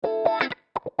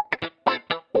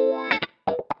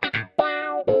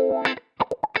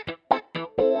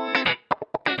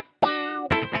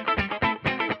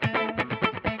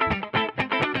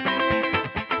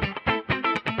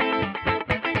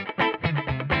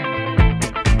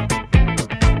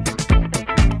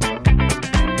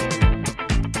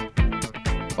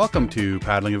Welcome to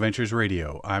Paddling Adventures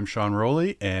Radio. I'm Sean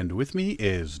Rowley, and with me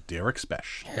is Derek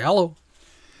Spesh. Hello.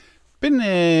 Been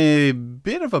a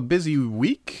bit of a busy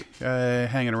week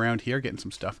hanging around here, getting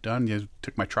some stuff done. Yeah,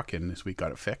 took my truck in this week,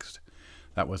 got it fixed.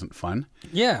 That wasn't fun.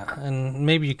 Yeah, and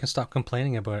maybe you can stop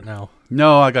complaining about it now.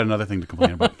 No, I got another thing to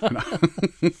complain about.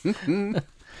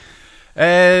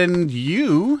 And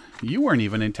you weren't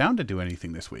even in town to do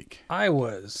anything this week. I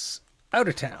was out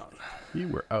of town. You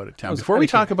were out of town. Before we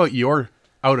talk about your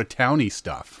out-of-towny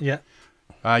stuff, Yeah.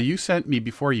 You sent me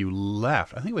before you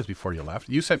left, I think it was before you left,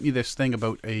 you sent me this thing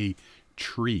about a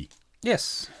tree.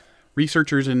 Yes.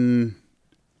 Researchers in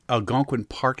Algonquin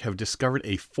Park have discovered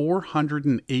a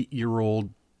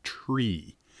 408-year-old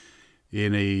tree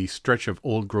in a stretch of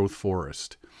old-growth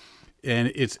forest.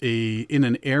 And it's in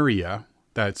an area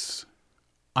that's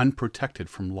unprotected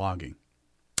from logging.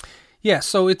 Yeah,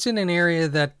 so it's in an area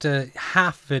that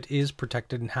half of it is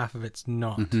protected and half of it's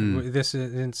not. Mm-hmm.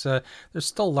 There's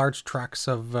still large tracts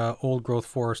of old-growth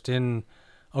forest in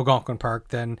Algonquin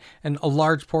Park, and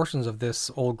large portions of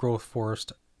this old-growth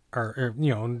forest are,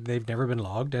 they've never been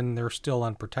logged and they're still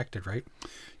unprotected, right?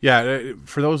 Yeah,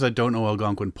 for those that don't know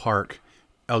Algonquin Park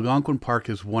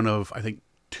is one of, I think,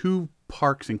 2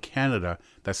 parks in Canada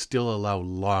that still allow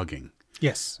logging.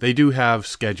 Yes. They do have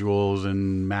schedules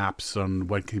and maps on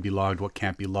what can be logged, what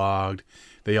can't be logged.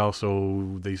 They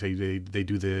say they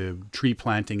do the tree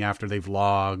planting after they've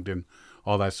logged and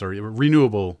all that sort of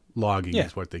renewable logging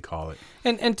is what they call it.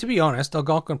 And to be honest,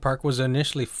 Algonquin Park was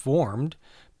initially formed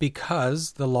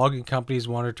because the logging companies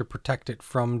wanted to protect it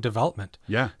from development.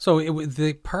 Yeah. So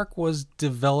the park was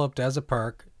developed as a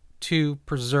park to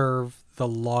preserve the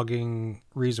logging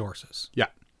resources. Yeah.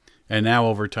 And now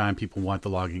over time, people want the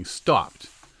logging stopped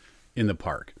in the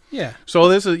park. Yeah.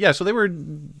 So so they were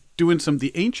doing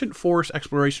the Ancient Forest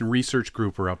Exploration Research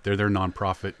Group are up there. They're a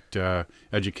nonprofit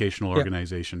educational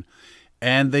organization.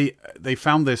 And they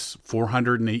found this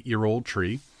 408-year-old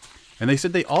tree. And they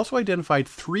said they also identified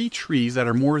 3 trees that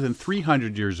are more than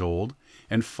 300 years old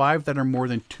and 5 that are more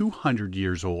than 200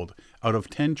 years old out of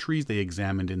 10 trees they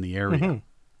examined in the area. Mm-hmm.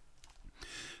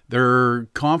 They're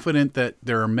confident that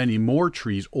there are many more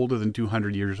trees older than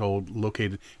 200 years old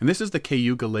located. And this is the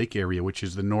Cayuga Lake area, which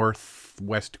is the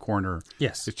northwest corner.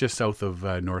 Yes. It's just south of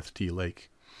North T Lake.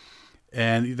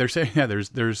 And they're saying,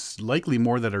 there's likely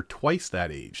more that are twice that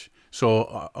age.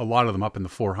 So a lot of them up in the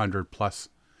 400 plus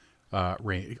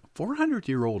range.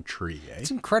 400-year-old tree, eh?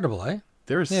 It's incredible, eh?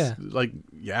 There's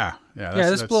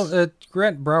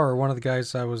Grant Brower, one of the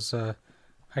guys I was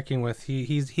hiking with,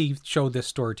 he showed this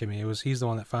story to me. He's the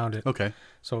one that found it. Okay.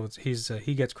 So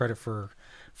he gets credit for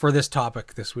this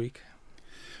topic this week.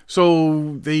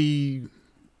 So in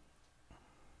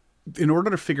order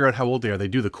to figure out how old they are, they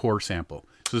do the core sample.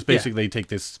 So it's basically they take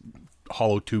this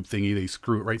hollow tube thingy, they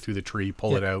screw it right through the tree,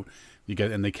 pull it out,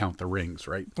 and they count the rings,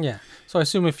 right? Yeah. So I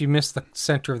assume if you miss the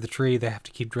center of the tree, they have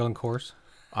to keep drilling cores.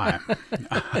 I'm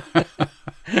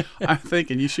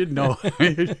thinking you should know.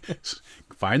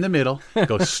 Find the middle,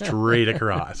 go straight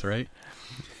across, right?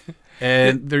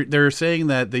 And they're saying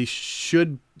that they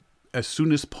should, as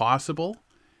soon as possible,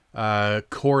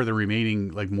 core the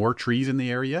remaining more trees in the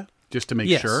area just to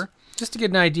make sure. Just to get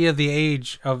an idea of the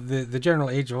age of the general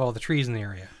age of all the trees in the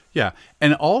area. Yeah,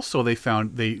 and also they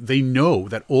found they know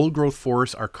that old growth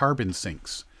forests are carbon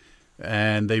sinks,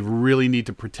 and they really need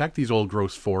to protect these old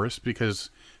growth forests because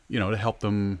to help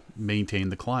them maintain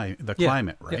the climate,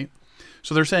 right? Yeah.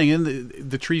 So they're saying in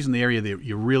the trees in the area that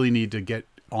you really need to get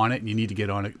on it, and you need to get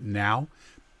on it now,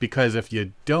 because if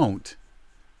you don't,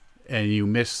 and you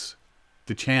miss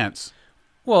the chance,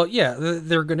 well,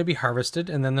 they're going to be harvested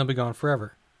and then they'll be gone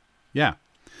forever. Yeah.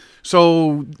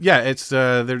 So it's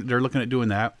they're looking at doing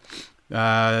that.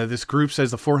 This group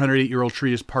says the 408-year-old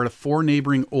tree is part of 4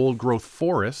 neighboring old growth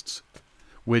forests,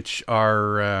 which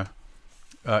are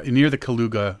near the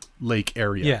Cayuga Lake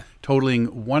area,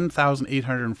 totaling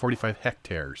 1,845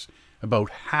 hectares,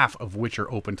 about half of which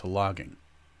are open to logging.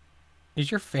 Is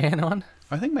your fan on?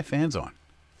 I think my fan's on.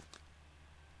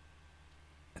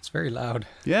 It's very loud.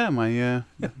 Yeah, my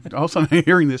all of a sudden I'm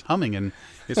hearing this humming, and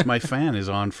it's my fan is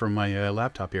on from my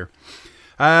laptop here.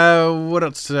 What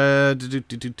else?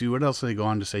 What else do they go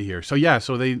on to say here? So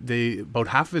they about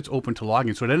half of it's open to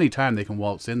logging. So at any time they can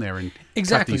waltz in there and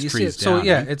cut these trees down.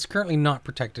 So it's currently not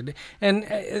protected,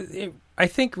 and I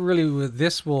think really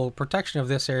with protection of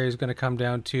this area is going to come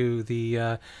down to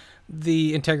the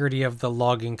integrity of the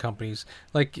logging companies.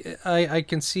 I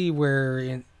can see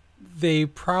where they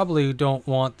probably don't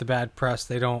want the bad press.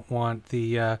 They don't want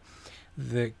the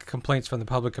the complaints from the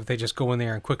public if they just go in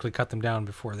there and quickly cut them down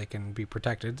before they can be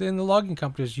protected. And the logging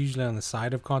company is usually on the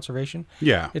side of conservation.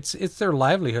 Yeah. It's their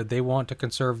livelihood. They want to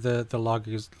conserve the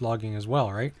logging as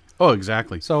well, right? Oh,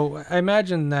 exactly. So I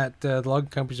imagine that the logging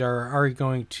companies are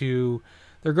going to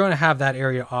have that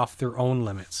area off their own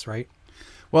limits, right?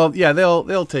 Well, yeah,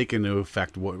 they'll take into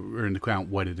account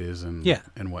what it is and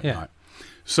whatnot. Yeah.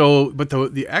 So, but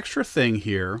the extra thing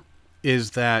here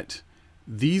is that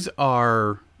these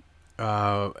are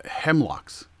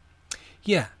hemlocks,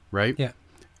 Yeah. right? Yeah.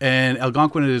 And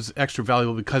Algonquin is extra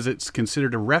valuable because it's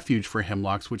considered a refuge for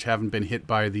hemlocks which haven't been hit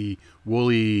by the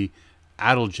woolly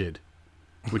adelgid,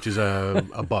 which is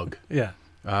a bug. Yeah.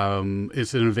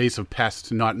 It's an invasive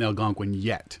pest, not in Algonquin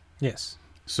yet. Yes.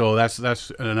 So that's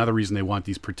another reason they want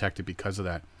these protected because of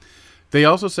that. They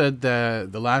also said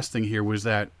that the last thing here was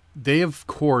that they have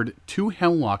cored 2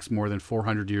 hemlocks more than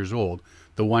 400 years old,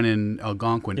 the one in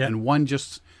Algonquin and one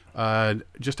just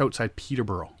outside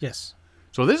Peterborough. Yes.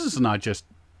 So this is not just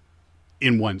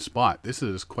in one spot. This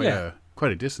is quite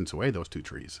a distance away, those 2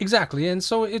 trees. Exactly. And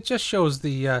so it just shows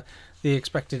the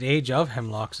expected age of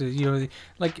hemlocks.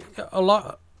 Like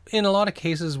in a lot of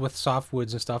cases with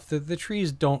softwoods and stuff, the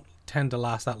trees don't tend to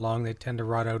last that long. They tend to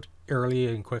rot out early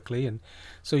and quickly, and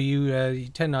so you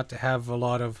tend not to have a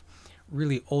lot of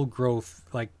really old growth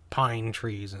like pine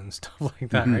trees and stuff like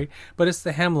that, right? But it's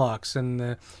the hemlocks and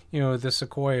the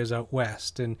sequoias out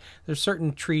west, and there's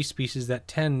certain tree species that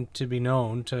tend to be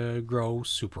known to grow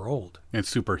super old and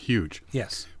super huge.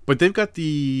 Yes. But they've got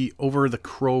over the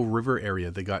Crow River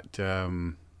area. They got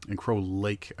in Crow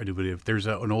Lake, I do believe, there's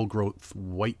an old growth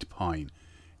white pine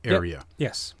area. Yep.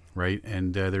 Yes. Right,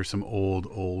 and there's some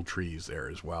old trees there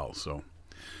as well. So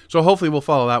hopefully we'll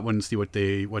follow that one and see what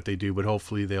they do. But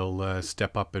hopefully they'll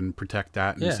step up and protect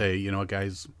that and say,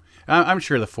 guys, I'm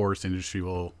sure the forest industry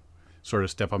will sort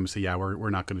of step up and say, yeah, we're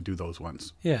not going to do those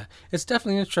ones. Yeah, it's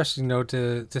definitely interesting though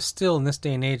to still in this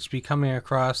day and age be coming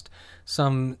across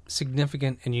some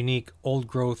significant and unique old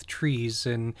growth trees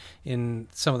in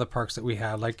some of the parks that we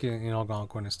have, like in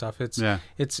Algonquin and stuff.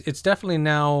 It's definitely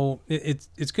now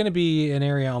it's going to be an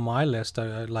area on my list,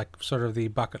 like sort of the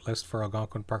bucket list for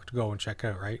Algonquin Park to go and check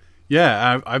out, right?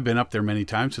 Yeah, I've been up there many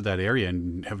times to that area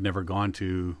and have never gone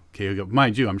to Cayuga.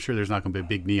 Mind you, I'm sure there's not going to be a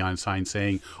big neon sign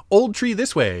saying, old tree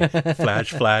this way,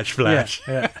 flash, flash, flash.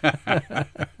 Yeah.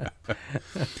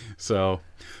 So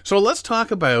let's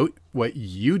talk about what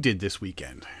you did this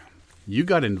weekend. You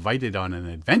got invited on an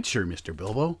adventure, Mr.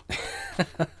 Bilbo.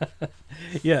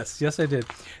 Yes, I did.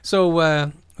 So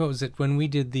what was it? When we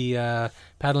did the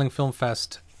Paddling Film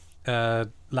Fest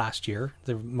last year,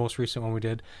 the most recent one we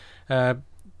did,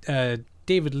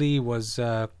 David Lee was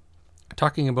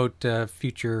talking about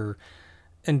future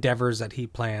endeavors that he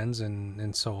plans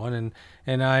and so on,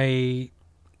 and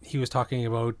he was talking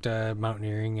about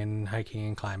mountaineering and hiking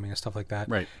and climbing and stuff like that.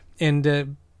 Right.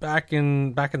 And back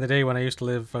in the day when I used to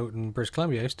live out in British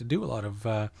Columbia, I used to do a lot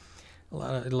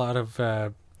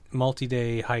of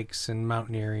multi-day hikes and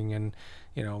mountaineering and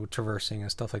traversing and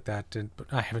stuff like that. But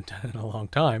I haven't done it in a long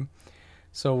time.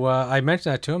 So I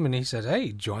mentioned that to him, and he said,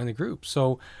 "Hey, join the group."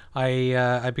 So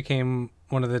I became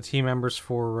one of the team members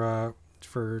for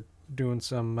doing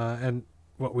some. And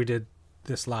what we did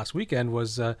this last weekend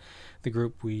was the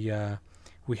group we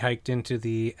hiked into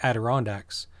the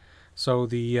Adirondacks. So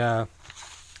the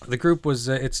group was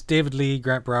it's David Lee,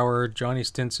 Grant Brower, Johnny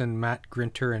Stinson, Matt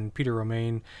Grinter, and Peter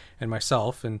Romaine, and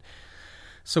myself, and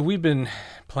so we've been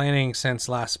planning since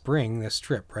last spring this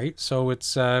trip, right? So it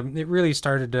really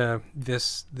started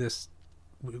this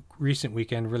recent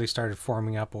weekend really started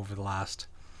forming up over the last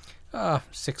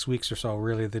 6 weeks or so.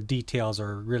 Really, the details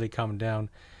are really coming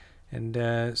down,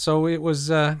 and so it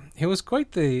was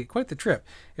quite the trip.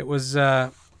 It was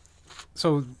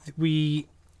so we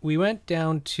went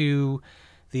down to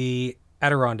the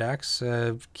Adirondacks,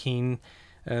 Keene,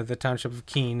 the township of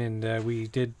Keene, and we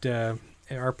did.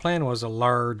 Our plan was a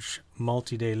large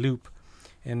multi-day loop,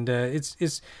 and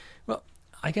it's well.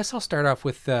 I guess I'll start off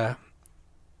with.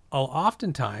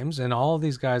 Oftentimes, and all of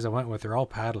these guys I went with, they're all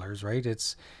paddlers, right?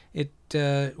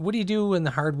 What do you do in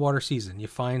the hard water season? You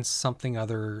find something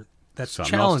other that's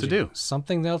challenging,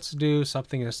 something else to do,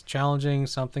 something that's challenging,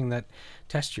 something that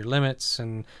tests your limits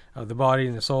and of the body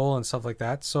and the soul and stuff like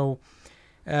that. So,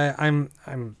 I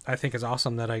think it's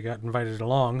awesome that I got invited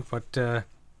along, but.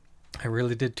 I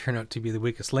really did turn out to be the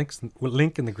weakest link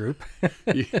in the group.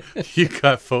 you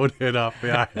got voted off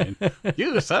behind.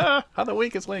 You, sir, are the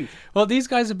weakest link. Well, these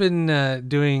guys have been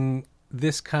doing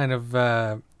this kind of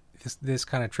this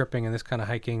kind of tripping and this kind of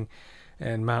hiking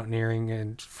and mountaineering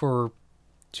and for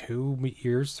 2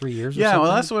 years, 3 years. Yeah,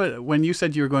 well, that's when you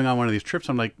said you were going on one of these trips.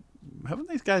 I'm like, haven't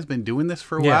these guys been doing this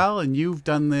for a Yeah. while, and you've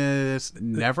done this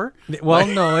never? Well,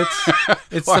 no,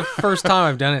 it's the first time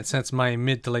I've done it since my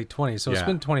mid to late 20s. So it's Yeah.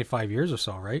 been 25 years or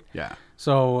so, right? Yeah.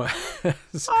 So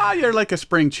You're like a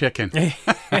spring chicken.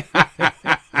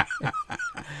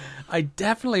 I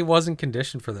definitely wasn't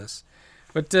conditioned for this.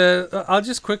 But I'll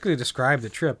just quickly describe the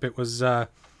trip. It was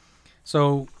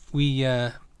so we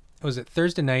was it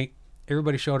Thursday night.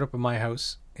 Everybody showed up at my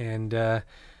house, and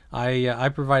I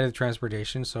provided the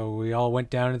transportation. So we all went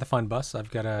down to the fun bus. I've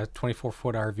got a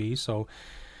 24-foot RV, so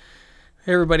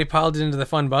everybody piled into the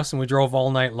fun bus, and we drove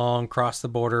all night long, crossed the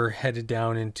border, headed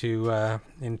down into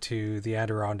the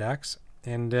Adirondacks,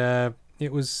 and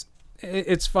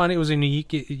it's fun. It was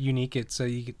unique. It's you get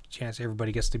a chance.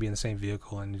 Everybody gets to be in the same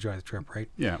vehicle and enjoy the trip, right?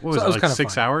 Yeah. What was it, like kinda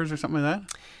 6 fun. hours or something like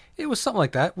that? It was something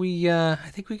like that. We I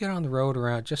think we got on the road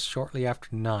around just shortly after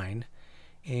 9,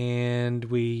 and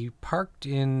we parked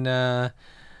in was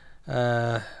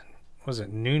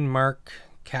it Noonmark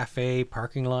Cafe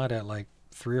parking lot at like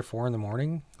 3 or 4 in the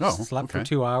morning. Oh, Slept for okay.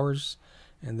 2 hours,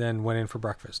 and then went in for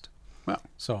breakfast. Well,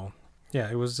 So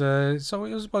yeah, it was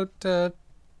about.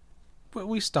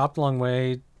 We stopped a long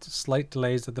way. Slight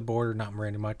delays at the border, not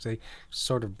very much. They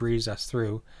sort of breezed us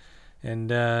through,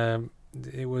 and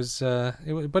it was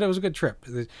but it was a good trip.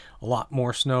 There's a lot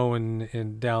more snow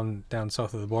in down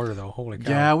south of the border, though. Holy cow!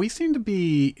 yeah, we seem to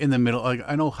be in the middle. Like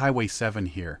I know Highway 7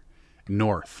 here,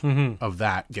 north of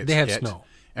that gets They had hit, snow.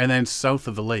 and then south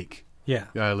of the lake,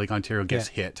 Yeah, Lake Ontario gets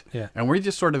hit. yeah. And we're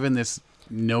just sort of in this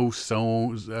snow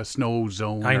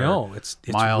zone. I or know it's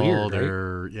mild weird, right?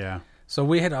 or yeah. So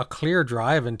we had a clear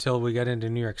drive until we got into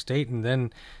New York State, and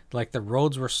then like the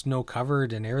roads were snow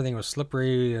covered and everything was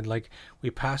slippery, and like we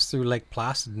passed through Lake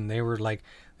Placid, and they were like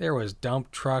there was dump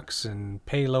trucks and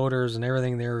payloaders and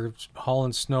everything. They were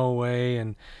hauling snow away,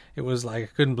 and it was like I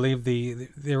couldn't believe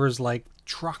there was like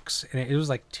trucks, and it was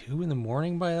like 2 in the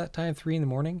morning by that time, 3 in the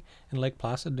morning in Lake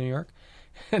Placid, New York.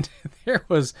 And there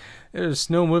was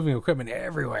snow moving equipment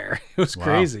everywhere. It was Wow.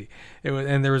 crazy. It was,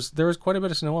 and there was quite a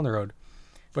bit of snow on the road.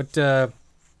 But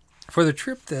for the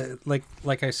trip,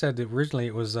 like I said, originally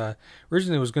it was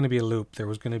going to be a loop. There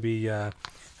was going to be, I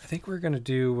think we were going to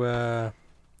do 1,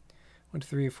 2,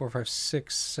 3, 4, 5,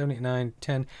 6, 7, 8, 9,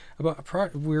 10.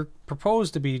 We're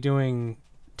proposed to be doing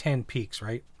 10 peaks,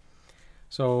 right?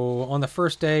 So on the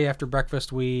first day after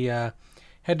breakfast, we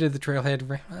headed to the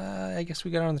trailhead. I guess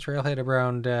we got on the trailhead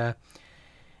around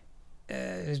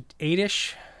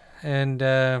 8ish,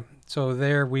 and so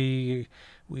there we.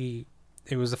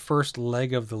 It was the first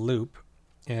leg of the loop,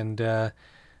 and I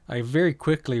very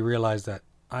quickly realized that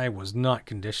I was not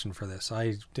conditioned for this.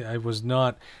 I was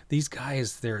not. These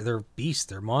guys, they're beasts.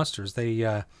 They're monsters.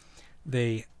 They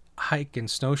hike and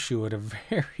snowshoe at a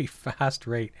very fast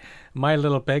rate. My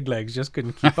little peg legs just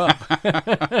couldn't keep up.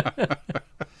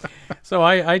 So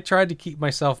I tried to keep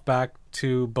myself back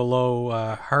to below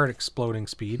heart exploding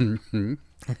speed.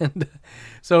 And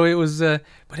so it was,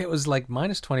 but it was like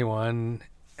minus 21.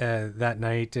 That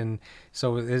night, and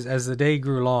so as the day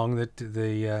grew long,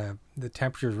 the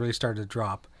temperatures really started to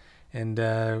drop, and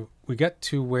we got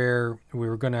to where we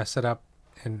were going to set up,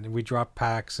 and we dropped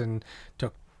packs and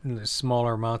took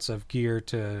smaller amounts of gear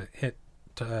to hit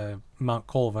Mount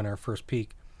Colvin, our first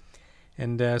peak,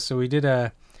 and so we did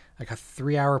a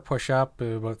 3-hour push up,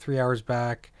 about 3 hours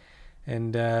back,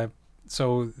 and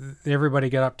so everybody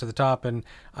got up to the top, and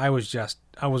I was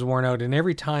worn out, and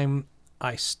every time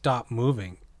I stopped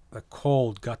moving, the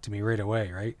cold got to me right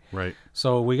away, right? Right.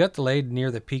 So we got delayed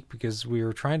near the peak because we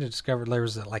were trying to discover there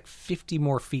was like 50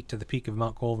 more feet to the peak of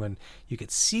Mount Colvin. You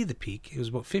could see the peak. It was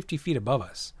about 50 feet above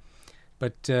us.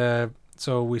 But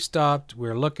so we stopped. We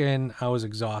were looking. I was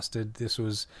exhausted. This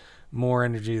was more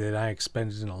energy than I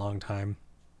expended in a long time.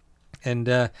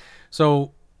 And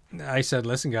so I said,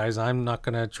 listen, guys, I'm not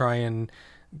going to try and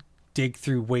dig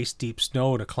through waist-deep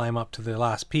snow to climb up to the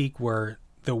last peak where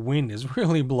the wind is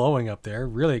really blowing up there,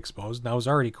 really exposed. And I was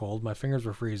already cold. My fingers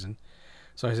were freezing.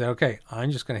 So I said, okay,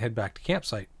 I'm just going to head back to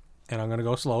campsite. And I'm going to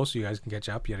go slow so you guys can catch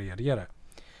up, yada, yada, yada.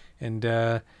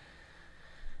 And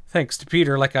thanks to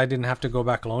Peter, like I didn't have to go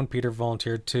back alone. Peter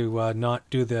volunteered to not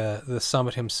do the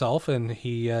summit himself. And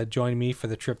he joined me for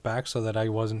the trip back so that I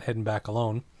wasn't heading back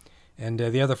alone. And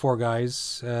the other 4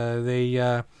 guys,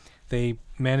 they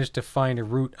managed to find a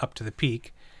route up to the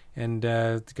peak. And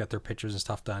got their pictures and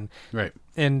stuff done. Right.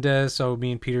 And so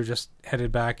me and Peter just headed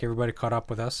back. Everybody caught up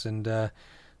with us. And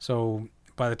so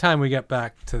by the time we got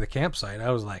back to the campsite,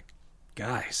 I was like,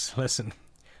 guys, listen,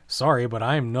 sorry, but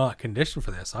I'm not conditioned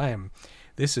for this.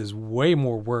 This is way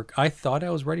more work. I thought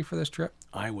I was ready for this trip.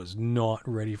 I was not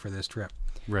ready for this trip.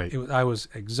 Right. I was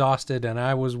exhausted, and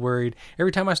I was worried.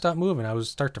 Every time I stopped moving, I would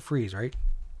start to freeze, right?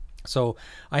 So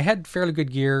I had fairly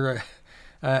good gear.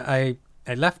 I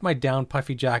left my down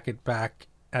puffy jacket back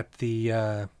at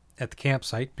the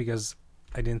campsite because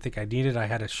I didn't think I needed it. I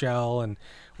had a shell and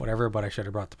whatever, but I should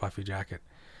have brought the puffy jacket.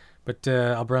 But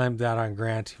I'll blame that on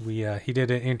Grant. He did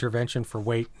an intervention for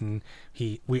weight, and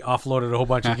we offloaded a whole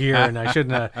bunch of gear, and I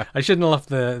shouldn't have left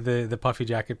the puffy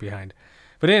jacket behind.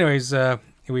 But anyways,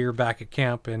 we were back at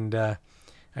camp, and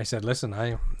I said,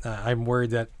 "Listen, I'm worried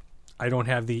that I don't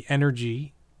have the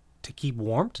energy to keep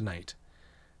warm tonight."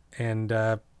 And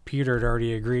Peter had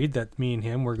already agreed that me and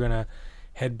him were gonna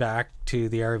head back to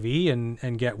the RV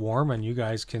and get warm, and you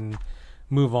guys can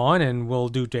move on, and we'll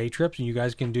do day trips, and you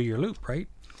guys can do your loop, right?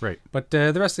 Right. But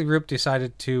the rest of the group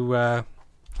decided to,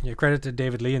 credit to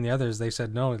David Lee and the others. They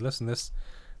said, "No, listen,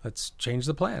 let's change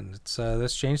the plan.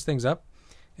 Let's change things up,"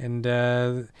 and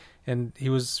he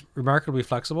was remarkably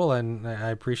flexible, and I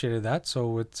appreciated that.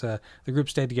 So the group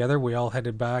stayed together. We all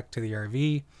headed back to the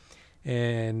RV,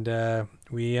 and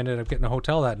we ended up getting a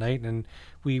hotel that night, and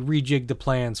we rejigged the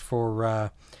plans for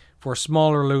a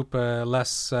smaller loop,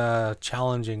 less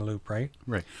challenging loop, right?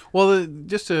 Right. Well,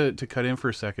 just to cut in for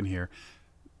a second here,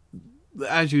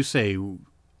 as you say,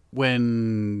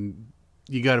 when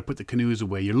you got to put the canoes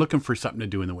away, you're looking for something to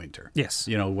do in the winter. Yes.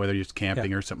 Whether it's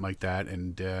camping or something like that,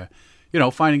 and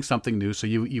finding something new. So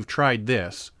you've tried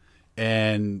this,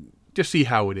 and just see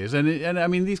how it is. And I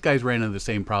mean, these guys ran into the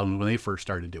same problems when they first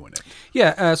started doing it.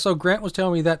 Yeah. So Grant was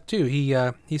telling me that too.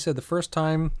 He said the first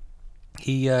time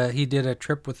he did a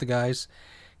trip with the guys,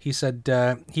 he said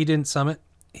he didn't summit.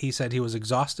 He said he was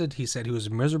exhausted. He said he was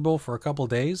miserable for a couple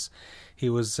of days. He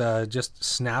was just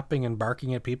snapping and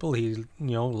barking at people. He,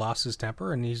 lost his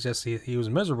temper, and he was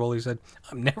miserable. He said,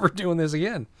 "I'm never doing this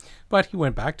again." But he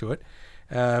went back to it.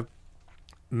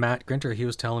 Matt Grinter, he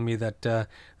was telling me that the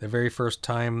very first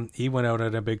time he went out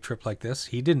on a big trip like this,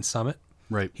 he didn't summit.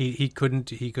 Right. He couldn't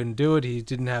do it. He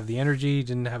didn't have the energy. He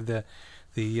didn't have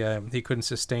he couldn't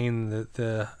sustain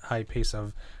the high pace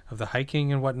of the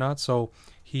hiking and whatnot. So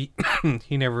he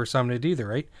never summited either,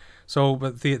 right? So,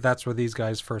 but that's were these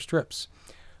guys' first trips.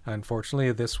 Unfortunately,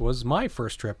 this was my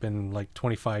first trip in like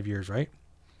 25 years, right?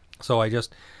 So I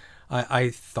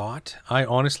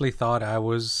honestly thought I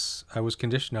was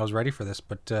conditioned. I was ready for this,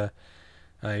 but it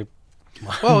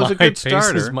was a good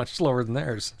starter. Pace is much slower than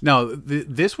theirs. Now,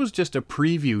 this was just a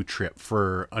preview trip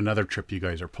for another trip you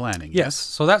guys are planning. Yes,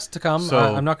 so that's to come. So,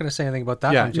 I'm not going to say anything about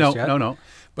that one just yet. No.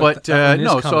 But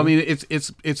no, so I mean,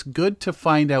 it's good to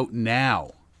find out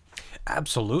now.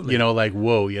 Absolutely.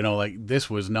 Like this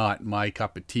was not my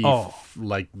cup of tea.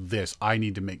 Like this, I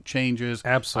need to make changes.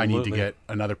 Absolutely. I need to get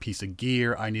another piece of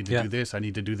gear. I need to do this. I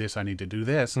need to do this. I need to do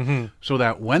this. Mm-hmm. So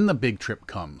that when the big trip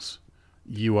comes,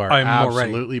 you are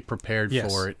absolutely prepared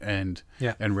for it and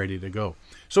ready to go.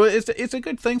 So it's a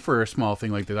good thing for a small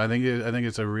thing like this. I think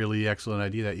it's a really excellent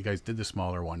idea that you guys did the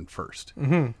smaller one first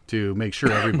to make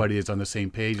sure everybody is on the same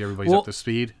page. Everybody's up to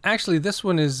speed. Actually, this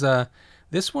one is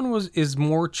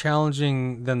more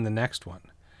challenging than the next one.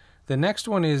 The next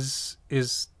one is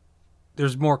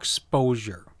there's more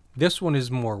exposure. This one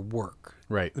is more work.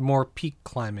 Right. More peak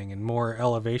climbing and more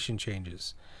elevation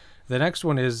changes. The next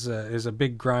one is a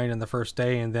big grind on the first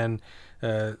day, and then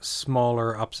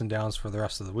smaller ups and downs for the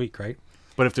rest of the week, right?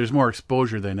 But if there's more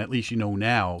exposure, then at least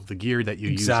now the gear that you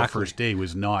used the first day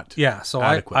was not so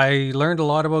adequate. I learned a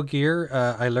lot about gear.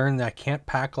 I learned that I can't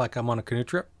pack like I'm on a canoe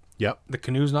trip. Yep. The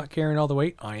canoe's not carrying all the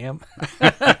weight. I am.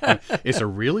 It's a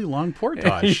really long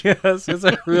portage. Yes, it's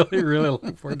a really, really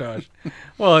long portage.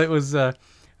 Well, it was the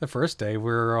first day we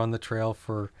were on the trail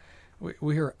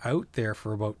we were out there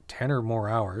for about 10 or more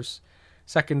hours.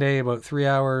 Second day, about 3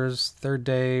 hours. Third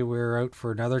day, we were out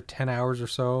for another 10 hours or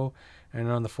so. And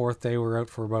on the fourth day, we were out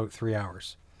for about 3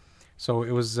 hours. So it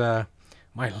was, my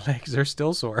legs are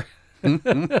still sore.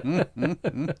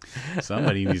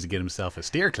 Somebody needs to get himself a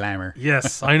stair climber.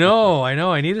 Yes, I know.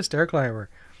 I need a stair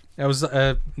climber. That was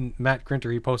Matt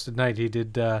Grinter. He posted tonight. He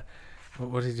did,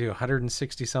 what did he do?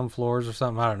 160 some floors or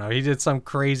something. I don't know. He did some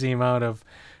crazy amount of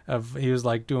he was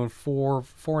like doing four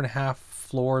and a half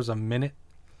floors a minute.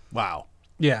 Wow.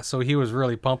 Yeah. So he was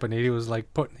really pumping it. He was like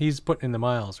he's putting in the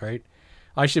miles, right?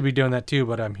 I should be doing that too,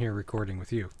 but I'm here recording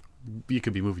with you. You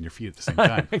could be moving your feet at the same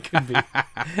time. It could be.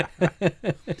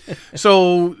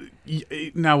 So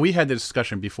now we had the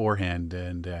discussion beforehand,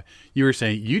 and you were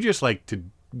saying you just like to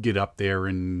get up there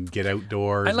and get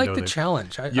outdoors. I like the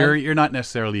challenge. You're not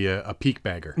necessarily a peak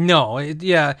bagger. No, and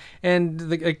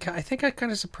I think I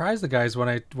kind of surprised the guys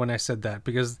when I said that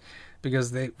because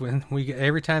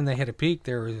every time they hit a peak,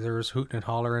 there was hooting and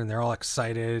hollering, and they're all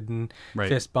excited and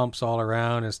fist bumps all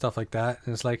around and stuff like that.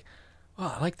 And it's like,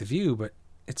 well, I like the view, but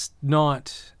it's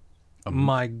not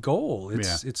my goal.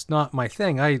 It's not my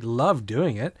thing. I love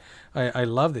doing it. I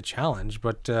love the challenge,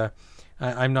 but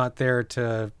I'm not there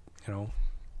to,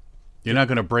 You're not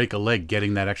going to break a leg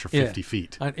getting that extra 50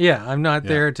 feet. I'm not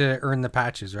there to earn the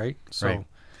patches, right? So, right.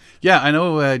 Yeah, I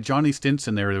know Johnny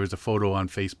Stinson there was a photo on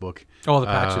Facebook. Oh, the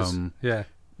patches. Yeah.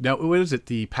 Now, what is it?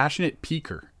 The Passionate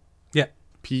Peaker. Yeah.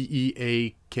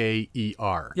 Peaker.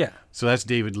 Yeah. So that's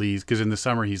David Lee's, because in the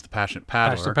summer he's the Passionate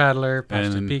Paddler. Passionate Paddler,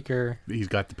 Passionate Peaker. He's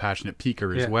got the Passionate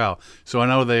Peaker as well. So I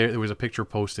know there was a picture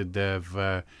posted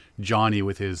of Johnny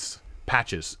with his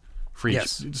patches for each.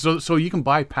 Yes. So you can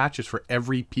buy patches for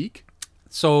every peak?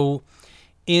 So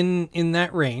in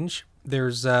that range,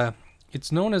 there's it's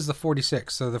known as the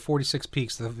 46. So the 46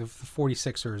 peaks, the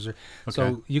 46ers. Okay.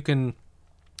 So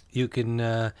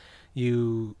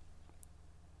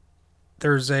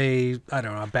there's a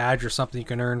badge or something you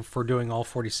can earn for doing all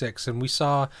 46. And we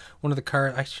saw one of the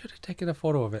cars. I should have taken a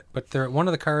photo of it, but one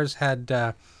of the cars had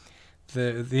the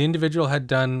individual had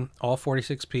done all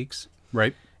 46 peaks.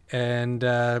 Right. And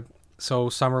so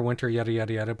summer, winter, yada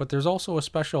yada yada. But there's also a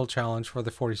special challenge for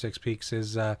the 46 peaks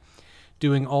is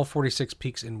doing all 46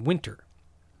 peaks in winter.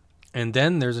 And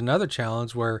then there's another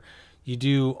challenge where you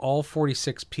do all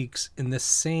 46 peaks in the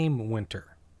same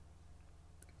winter.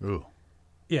 Ooh.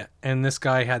 Yeah, and this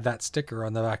guy had that sticker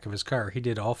on the back of his car. He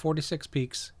did all 46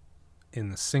 peaks in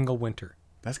the single winter.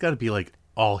 That's got to be like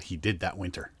all he did that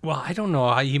winter. Well, I don't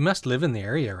know. He must live in the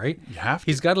area, right? You have to.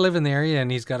 He's got to live in the area, and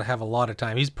he's got to have a lot of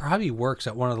time. He's probably works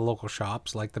at one of the local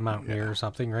shops, like the Mountaineer or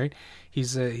something, right?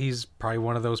 He's probably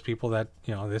one of those people that,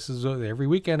 this is every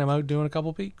weekend I'm out doing a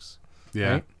couple peaks.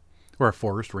 Yeah. Right? Or a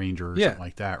forest ranger or something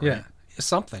like that, right? Yeah.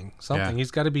 Something. Yeah.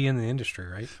 He's got to be in the industry,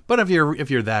 right? But if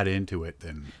you're that into it,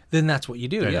 then that's what you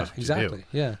do. Yeah, exactly.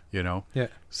 Yeah. Yeah.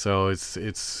 So it's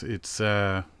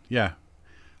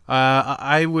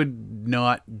I would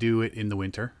not do it in the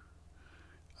winter.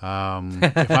 If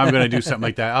I'm going to do something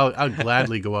like that, I'll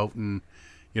gladly go out and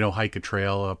hike a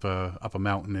trail up a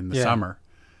mountain in the summer.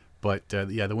 But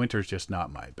the winter's just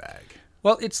not my bag.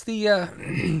 Well, it's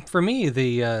the for me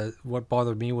what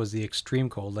bothered me was the extreme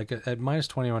cold. Like at minus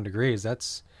 21 degrees,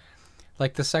 that's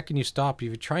like the second you stop,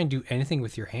 you try and do anything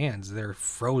with your hands, they're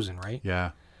frozen, right?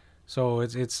 Yeah. So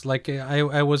it's like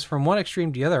I was from one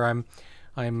extreme to the other.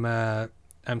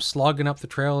 I'm slogging up the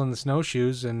trail in the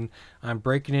snowshoes and I'm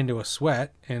breaking into a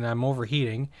sweat and I'm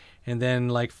overheating. And then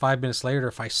like 5 minutes later,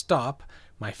 if I stop,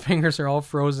 my fingers are all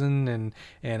frozen and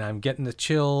I'm getting the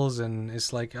chills, and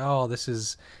it's like, oh, this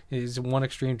is one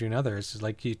extreme to another. It's just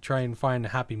like you try and find a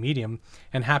happy medium,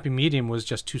 and happy medium was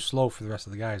just too slow for the rest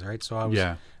of the guys, right? So I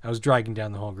was dragging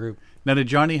down the whole group. Now, did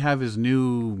Johnny have his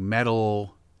new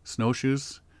metal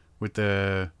snowshoes with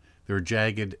they were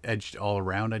jagged edged all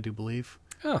around, I do believe?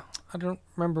 Oh, I don't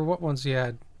remember what ones he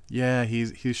had. Yeah,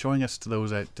 he's showing us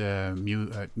those at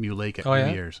Mew Lake at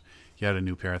New Year's. He had a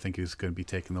new pair. I think he was going to be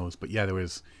taking those. But yeah, it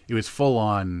was full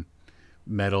on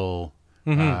metal,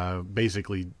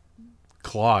 basically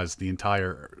claws the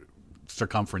entire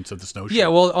circumference of the snowshoe. Yeah,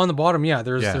 well, on the bottom,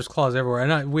 there's claws everywhere.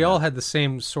 And we all had the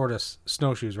same sort of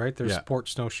snowshoes, right? They're sport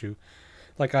snowshoe.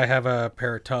 Like I have a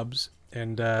pair of Tubs,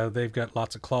 and they've got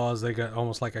lots of claws. They got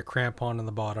almost like a crampon in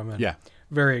the bottom, and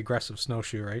very aggressive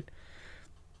snowshoe, right?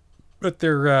 But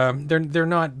they're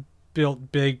not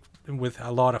built big with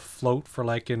a lot of float for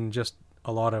like in just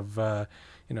a lot of a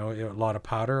lot of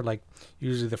powder. Like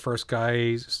usually the first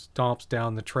guy stomps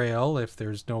down the trail. If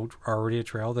there's no already a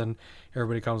trail, then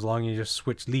everybody comes along and you just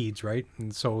switch leads, right?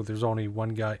 And so there's only one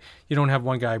guy. You don't have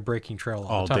one guy breaking trail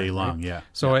all the time, day long, right? yeah.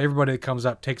 So everybody that comes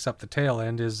up takes up the tail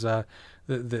end is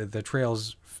the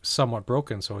trail's somewhat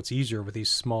broken, so it's easier with these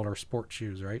smaller sport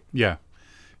shoes, right? Yeah.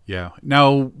 Yeah.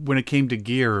 Now, when it came to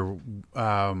gear,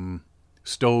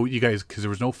 Stowe, you guys, because there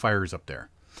was no fires up there.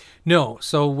 No.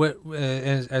 So what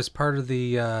as part of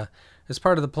the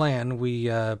plan,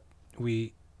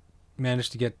 we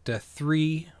managed to get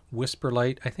 3 Whisper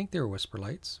Light. I think they were Whisper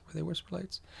Lights. Were they Whisper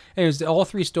Lights? Anyways, all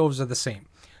 3 stoves are the same.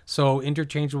 So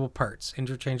interchangeable parts,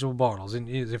 interchangeable bottles, and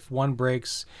if one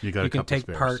breaks, you can take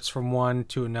parts from one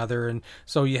to another, and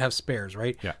so you have spares,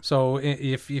 right? Yeah. So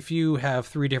if you have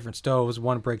 3 different stoves,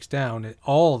 one breaks down,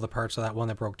 all of the parts of that one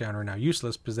that broke down are now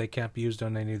useless because they can't be used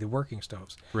on any of the working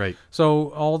stoves. Right.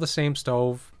 So all the same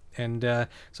stove, and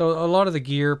so a lot of the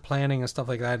gear planning and stuff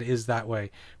like that is that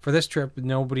way. For this trip,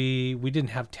 we didn't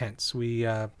have tents. We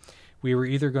were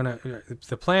either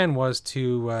the plan was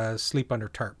to sleep under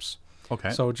tarps.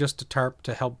 Okay. So just a tarp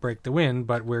to help break the wind,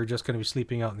 but we're just going to be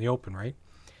sleeping out in the open, right?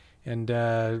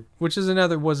 And which is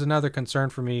another concern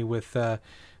for me with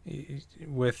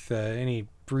any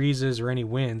breezes or any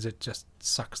winds. It just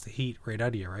sucks the heat right out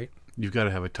of you, right? You've got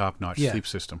to have a top-notch sleep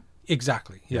system.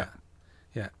 Exactly. Yeah.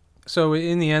 Yeah. So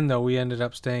in the end, though, we ended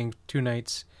up staying 2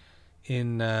 nights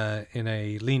in a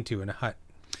lean-to, in a hut.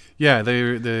 Yeah,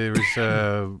 there was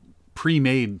a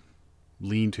pre-made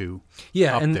lean-to.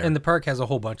 Yeah, up there. and the park has a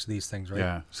whole bunch of these things, right?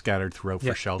 Yeah, scattered throughout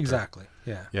for shelter. Exactly.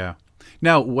 Yeah. Yeah.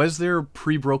 Now, was there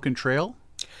pre-broken trail?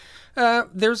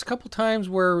 There's a couple times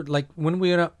where, like, when we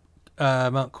went up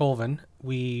Mount Colvin,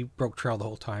 we broke trail the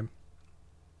whole time.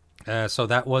 So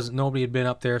that was nobody had been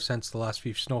up there since the last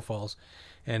few snowfalls,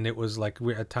 and it was like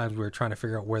at times we were trying to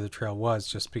figure out where the trail was,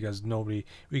 just because we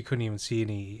couldn't even see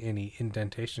any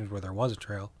indentations where there was a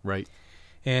trail. Right.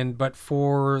 But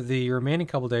for the remaining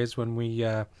couple days when we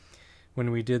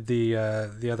did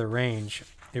the other range,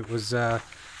 it was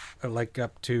like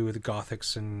up to the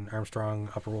Gothics and Armstrong,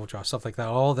 Upper Wolfjaw, stuff like that.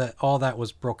 All that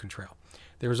was broken trail.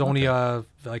 There was only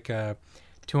like a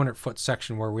 200-foot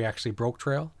section where we actually broke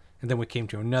trail, and then we came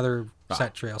to another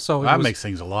set trail. So that makes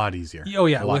things a lot easier. Oh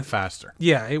yeah, a lot faster.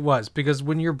 Yeah, it was, because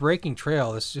when you're breaking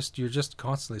trail, you're just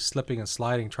constantly slipping and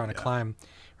sliding, trying to climb,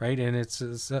 right? And it's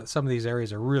some of these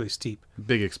areas are really steep.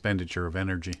 Big expenditure of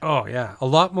energy. Oh yeah, a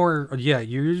lot more. Yeah,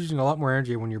 you're using a lot more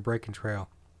energy when you're breaking trail.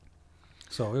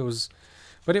 So it was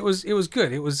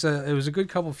good. It was a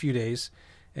good few days,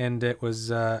 and it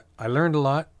was. I learned a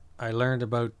lot. I learned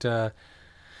about.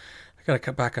 I got to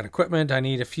cut back on equipment. I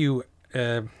need a few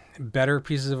better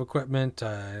pieces of equipment.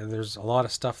 There's a lot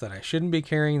of stuff that I shouldn't be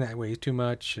carrying that weighs too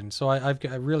much, and so I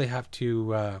really have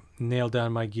to nail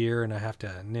down my gear, and I have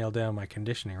to nail down my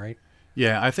conditioning. Right.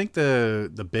 Yeah, I think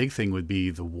the big thing would be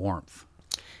the warmth,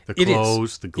 the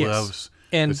clothes, the gloves,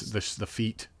 and the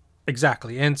feet.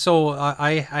 Exactly, and so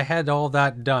I had all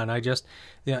that done. I just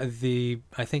I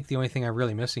think the only thing I'm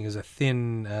really missing is a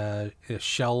thin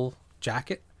shell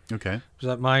jacket. Okay. So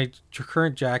that my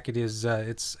current jacket is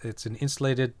it's an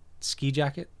insulated ski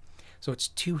jacket, so it's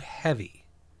too heavy.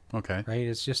 Okay. Right,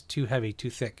 it's just too heavy, too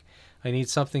thick. I need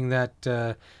something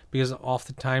that because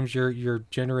oftentimes you're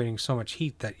generating so much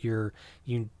heat that you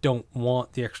don't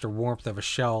want the extra warmth of a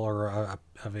shell or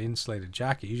of an insulated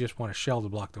jacket. You just want a shell to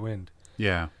block the wind.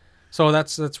 Yeah. So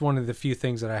that's one of the few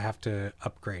things that I have to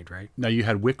upgrade, right? Now you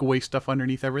had wick-away stuff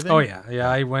underneath everything? Oh yeah.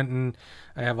 I went and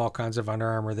I have all kinds of Under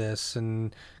Armour this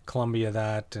and Columbia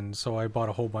that, and so I bought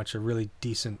a whole bunch of really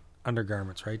decent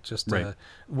undergarments, right? Just to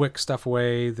wick stuff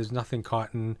away. There's nothing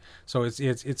cotton, so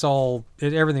it's all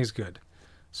everything's good.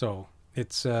 So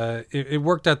it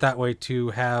worked out that way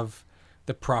to have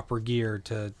the proper gear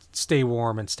to stay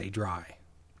warm and stay dry,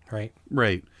 right?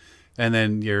 Right. And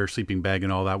then your sleeping bag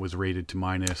and all that was rated to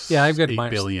minus. Yeah, I've got 8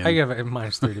 billion. I have a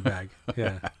minus 30 bag.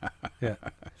 Yeah.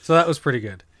 So that was pretty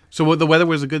good. So the weather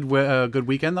was a good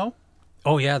weekend though.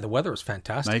 Oh yeah, the weather was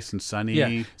fantastic. Nice and sunny.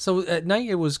 Yeah. So at night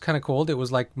it was kind of cold. It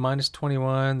was like minus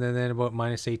 21, and then about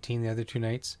minus 18 the other 2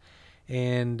 nights.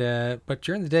 And but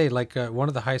during the day, like one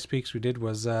of the highest peaks we did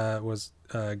was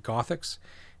Gothics,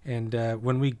 and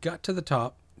when we got to the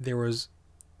top, there's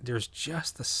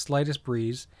just the slightest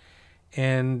breeze.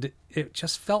 And it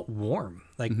just felt warm.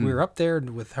 Like we were up there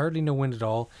with hardly no wind at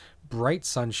all, bright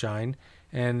sunshine,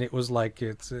 and it was like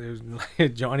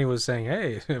Johnny was saying,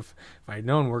 "Hey, if I'd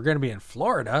known we're going to be in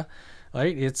Florida,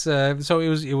 right?" It's so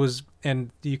it was,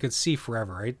 and you could see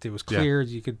forever, right? It was clear.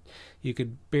 Yeah. You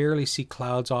could barely see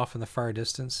clouds off in the far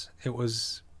distance. It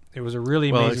was a really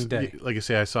amazing day. Like I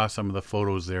say, I saw some of the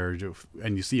photos there,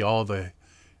 and you see all the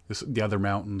other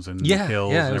mountains and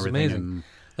hills and everything. Amazing. And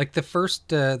like the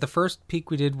first peak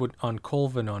we did on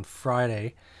Colvin on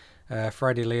Friday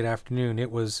late afternoon. It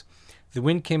was the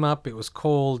wind came up. It was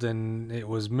cold and it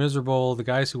was miserable. The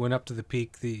guys who went up to the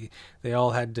peak, they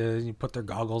all had to put their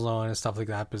goggles on and stuff like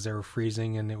that because they were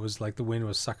freezing, and it was like the wind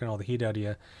was sucking all the heat out of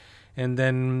you. And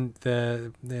then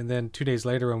 2 days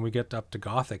later, when we get up to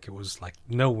Gothic, it was like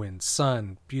no wind,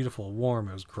 sun, beautiful, warm.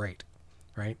 It was great,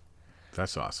 right?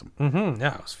 That's awesome. Mm-hmm.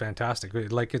 Yeah, it was fantastic.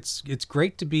 Like it's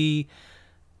great to be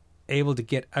able to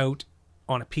get out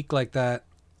on a peak like that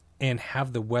and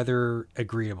have the weather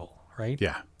agreeable, right?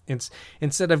 Yeah.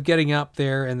 Instead of getting up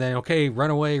there and then run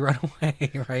away,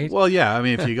 right? Well, yeah. I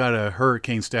mean, if you got a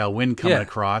hurricane style wind coming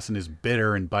across and is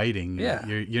bitter and biting,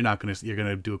 you're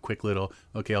gonna do a quick little.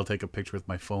 Okay, I'll take a picture with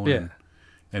my phone.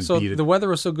 And so beat it. The weather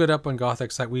was so good up on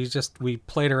Gothics that we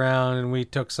played around and we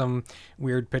took some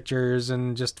weird pictures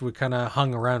and we kind of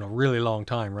hung around a really long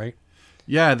time, right?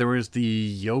 Yeah, there was the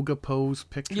yoga pose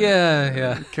picture.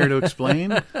 Yeah. Care to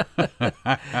explain?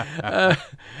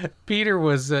 Peter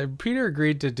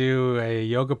agreed to do a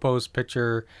yoga pose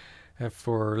picture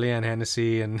for Leanne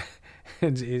Hennessy, and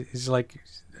it's like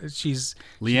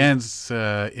Leanne's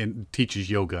teaches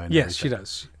yoga. And yes, everything. she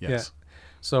does. Yes. Yeah.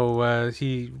 So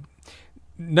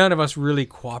none of us really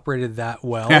cooperated that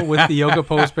well with the yoga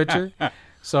pose picture.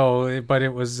 So, but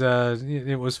it was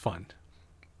fun.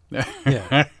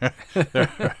 Yeah.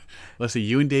 Let's see.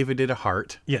 You and David did a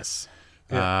heart. Yes.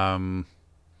 Johnny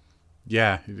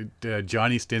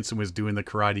Stinson was doing the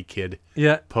Karate Kid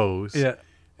pose. Yeah.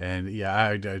 And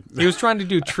he was trying to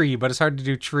do tree, but it's hard to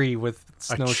do tree with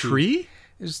a tree.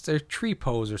 It's a tree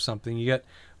pose or something. You got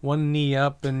one knee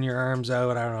up and your arms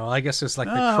out. I don't know. I guess it's like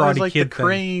the Karate it was like Kid the thing.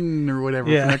 crane or whatever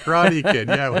from the Karate Kid.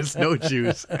 Yeah, with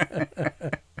snowshoes.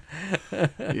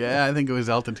 Yeah, I think it was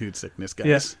altitude sickness, guys.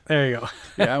 Yes, there you go.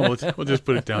 Yeah, we'll just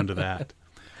put it down to that.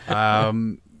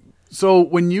 So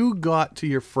when you got to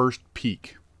your first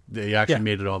peak, you actually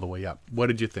made it all the way up. What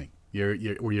did you think?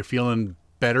 Were you feeling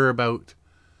better about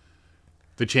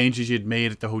the changes you'd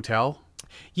made at the hotel?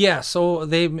 Yeah, so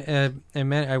I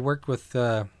worked with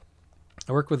the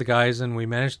guys, and we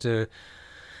managed to.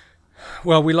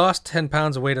 Well, we lost 10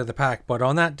 pounds of weight of the pack, but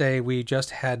on that day we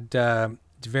just had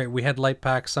we had light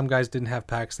packs. Some guys didn't have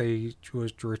packs; they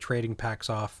were trading packs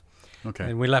off. Okay,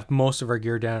 and we left most of our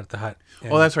gear down at the hut.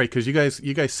 Oh, that's right, because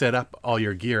you guys set up all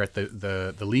your gear at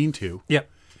the lean-to. Yep.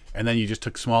 And then you just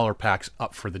took smaller packs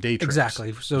up for the day trips.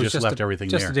 Exactly. So just left everything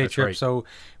there. Just a day That's trip. right. So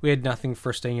we had nothing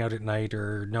for staying out at night,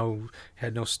 or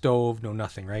had no stove, no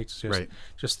nothing. Right.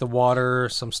 Just the water,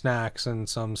 some snacks, and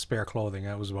some spare clothing.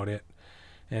 That was about it.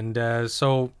 And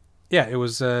it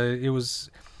was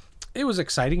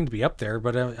exciting to be up there.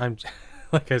 But I'm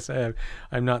like I said,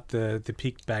 I'm not the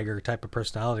peak bagger type of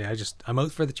personality. I'm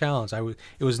out for the challenge.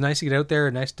 It was nice to get out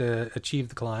there, nice to achieve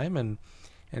the climb,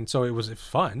 and so it was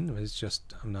fun. It was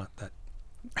just, I'm not that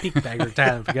peak bagger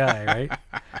type of guy,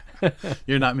 right?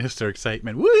 You're not Mr.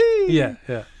 Excitement. Woo! Yeah.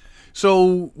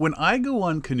 So when I go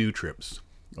on canoe trips,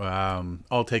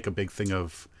 I'll take a big thing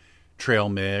of trail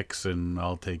mix, and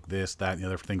I'll take this, that, and the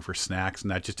other thing for snacks,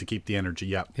 and that just to keep the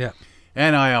energy up. Yeah.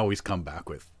 And I always come back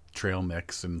with trail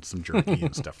mix and some jerky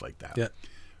and stuff like that. Yeah.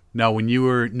 Now, when you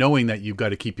were knowing that you've got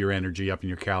to keep your energy up and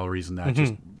your calories and that,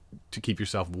 just to keep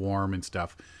yourself warm and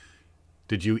stuff,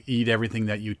 did you eat everything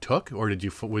that you took, or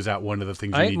was that one of the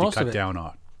things you need to cut down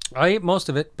on? I ate most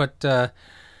of it, but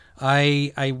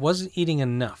I wasn't eating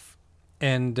enough.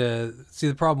 And see,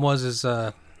 the problem was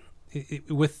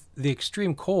with the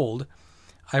extreme cold,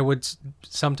 I would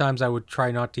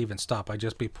try not to even stop. I'd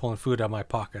just be pulling food out of my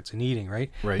pockets and eating, right?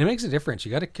 Right. And it makes a difference.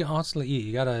 You got to constantly eat.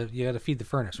 You got to feed the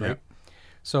furnace, right? Yep.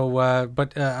 So, I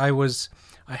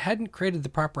hadn't created the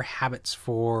proper habits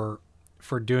for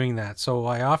doing that. So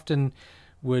I often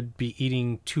would be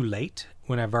eating too late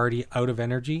when I'm already out of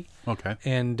energy. Okay.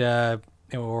 And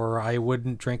or I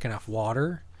wouldn't drink enough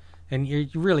water, and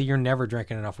you're never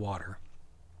drinking enough water.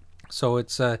 So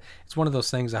it's one of those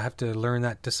things. I have to learn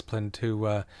that discipline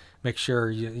to make sure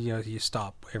you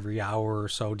stop every hour or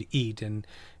so to eat and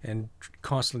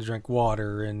constantly drink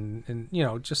water and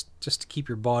just to keep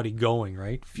your body going,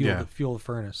 right? Fuel the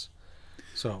furnace.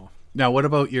 So now, what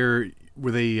about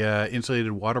were they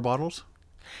insulated water bottles?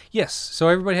 Yes. So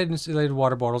everybody had insulated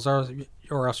water bottles,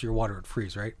 or else your water would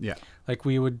freeze, right? Yeah. Like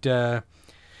we would the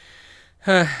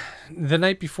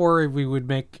night before, we would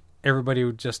make. Everybody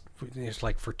would it's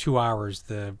like for 2 hours,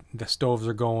 the stoves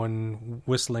are going,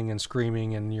 whistling and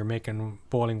screaming, and you're making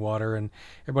boiling water, and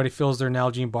everybody fills their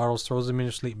Nalgene bottles, throws them in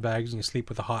your sleep bags, and you sleep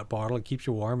with a hot bottle. It keeps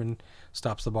you warm and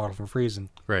stops the bottle from freezing.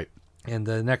 Right. And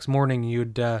the next morning,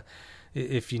 you'd,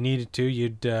 if you needed to,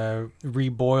 you'd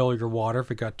reboil your water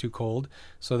if it got too cold,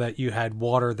 so that you had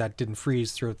water that didn't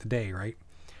freeze throughout the day, right?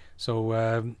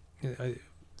 So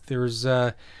there's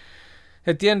at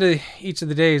the end of each of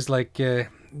the days, like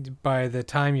by the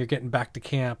time you're getting back to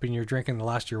camp and you're drinking the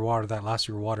last of your water, that last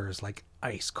of your water is like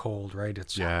ice cold, right?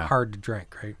 It's hard to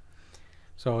drink, right?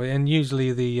 So, and usually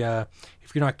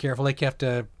if you're not careful, like you have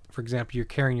to, for example, you're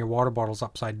carrying your water bottles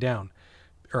upside down,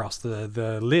 or else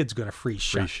the lid's going to freeze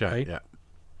shut, right? Yeah.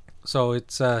 So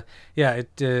it's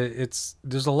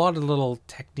there's a lot of little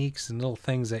techniques and little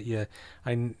things that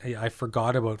I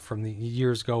forgot about from the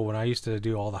years ago when I used to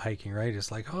do all the hiking, right?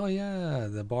 It's like, oh yeah,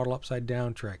 the bottle upside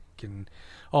down trick and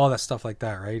all that stuff like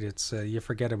that, right? It's you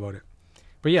forget about it.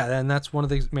 But yeah, and that's one of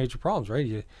the major problems,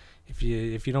 right? If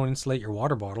you don't insulate your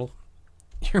water bottle,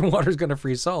 your water's going to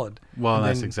freeze solid. Well,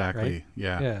 that's exactly, right?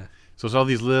 Yeah. So it's all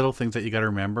these little things that you got to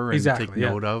remember and take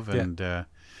note of, and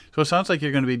so it sounds like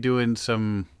you're going to be doing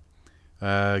some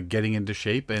getting into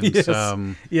shape and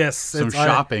some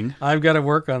shopping. I've got to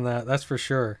work on that. That's for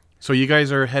sure. So you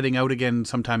guys are heading out again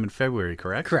sometime in February,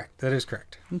 correct? Correct. That is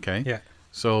correct. Okay. Yeah.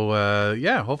 So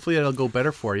hopefully it'll go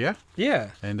better for you.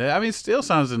 Yeah. And I mean, it still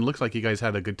sounds and looks like you guys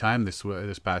had a good time this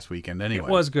past weekend. Anyway,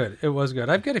 it was good.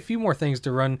 I've got a few more things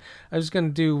to run. I was going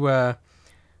to do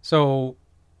so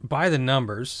by the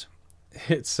numbers.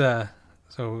 It's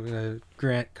So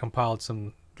Grant compiled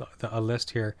a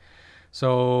list here.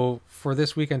 So for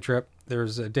this weekend trip,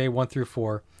 there's day 1 through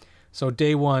 4. So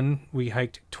day 1, we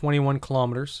hiked 21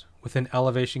 kilometers with an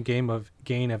elevation gain of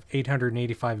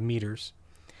 885 meters.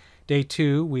 Day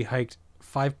 2, we hiked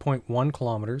 5.1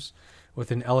 kilometers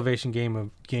with an elevation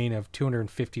gain of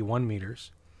 251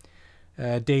 meters.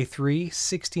 Day 3,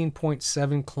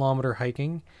 16.7 kilometer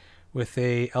hiking with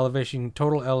a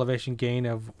total elevation gain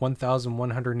of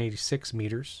 1,186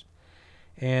 meters.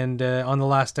 And on the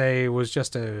last day, it was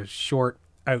just a short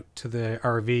out to the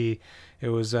RV. It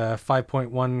was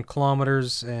 5.1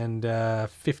 kilometers and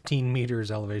 15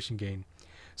 meters elevation gain.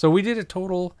 So we did a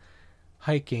total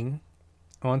hiking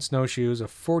on snowshoes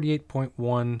of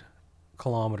 48.1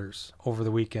 kilometers over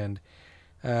the weekend.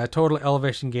 Total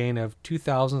elevation gain of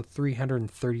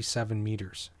 2,337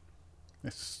 meters.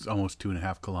 It's almost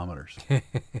 2.5 kilometers.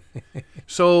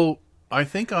 So I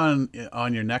think on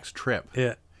your next trip,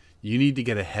 Yeah. you need to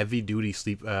get a heavy duty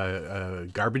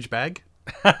garbage bag.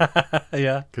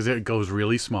 Yeah. Because it goes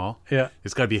really small. Yeah.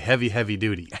 It's got to be heavy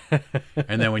duty.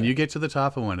 And then when you get to the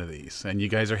top of one of these and you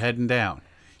guys are heading down,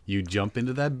 you jump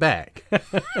into that bag.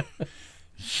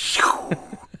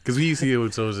 Because we used to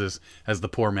use those as the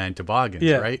poor man toboggans,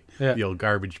 Yeah, right? yeah. The old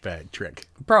garbage bag trick.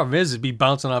 The problem is it'd be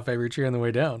bouncing off every tree on the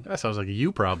way down. That sounds like a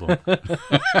you problem.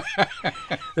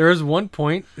 There was one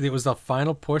point, it was the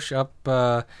final push up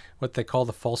what they call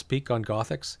the false peak on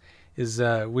Gothics, is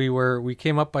we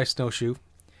came up by snowshoe,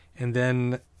 and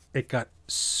then it got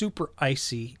super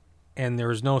icy and there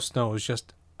was no snow, it was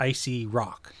just icy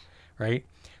rock, right?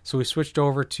 So we switched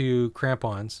over to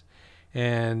crampons,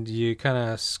 and you kind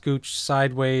of scooch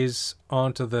sideways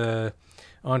onto the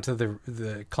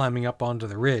climbing up onto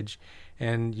the ridge,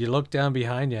 and you look down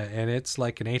behind you, and it's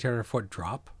like an 800-foot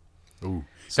drop. Ooh.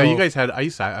 So you guys had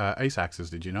ice axes,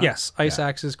 did you not? Yes, ice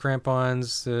axes,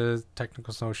 crampons,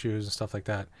 technical snowshoes, and stuff like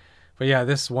that. But yeah,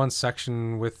 this one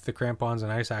section with the crampons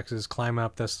and ice axes, climb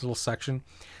up this little section.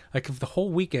 Like, of the whole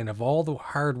weekend of all the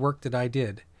hard work that I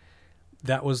did,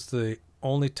 that was the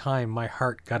only time my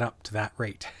heart got up to that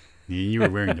rate. You were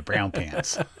wearing the brown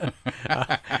pants.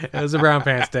 It was a brown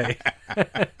pants day.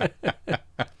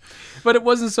 But it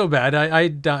wasn't so bad.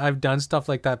 I've done stuff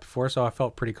like that before, so I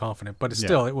felt pretty confident. But it's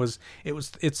still,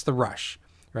 it's the rush,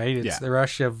 right? It's the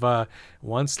rush of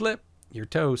one slip, you're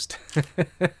toast.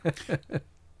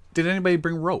 Did anybody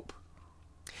bring rope?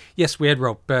 Yes, we had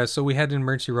rope. So we had an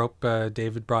emergency rope.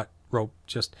 David brought rope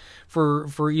just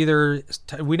for either.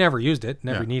 We never used it,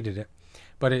 never needed it.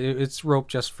 But it's rope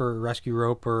just for rescue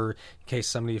rope, or in case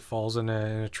somebody falls in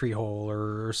a tree hole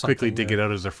or something. Quickly dig it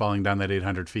out as they're falling down that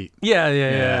 800 feet. Yeah.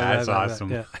 That's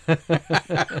awesome.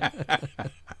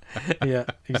 Yeah,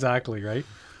 exactly, right?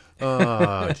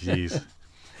 Oh, jeez.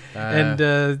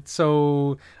 And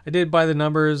so I did by the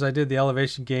numbers. I did the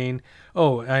elevation gain.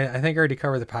 Oh, I think I already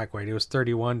covered the pack weight. It was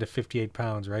 31 to 58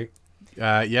 pounds, right?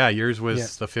 Yours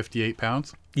was the 58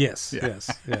 pounds? Yes.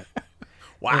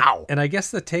 Wow. And I guess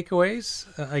the takeaways,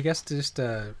 I guess to just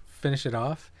finish it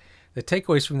off, the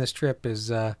takeaways from this trip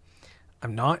is I'm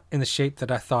not in the shape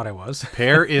that I thought I was.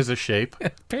 Pear is a shape.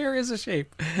 Pear is a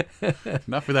shape.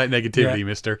 Enough of that negativity,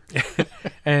 mister.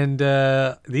 And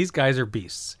these guys are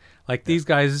beasts. Like, these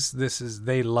guys,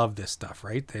 they love this stuff,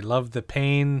 right? They love the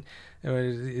pain,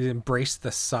 embrace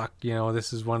the suck.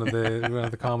 This is one of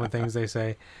the common things they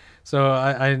say. So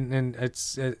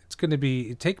it's going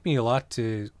to take me a lot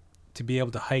to be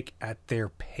able to hike at their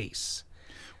pace.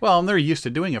 Well, and they're used to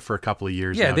doing it for a couple of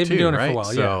years. Yeah, they've been doing it for a while.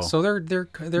 So, yeah, so they're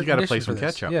you got to play some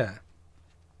catch up.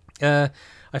 Yeah.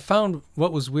 I found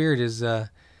what was weird is I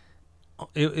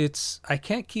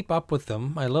can't keep up with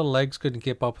them. My little legs couldn't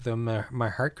keep up with them. My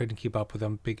heart couldn't keep up with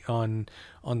them on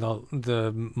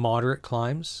the moderate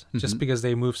climbs, just because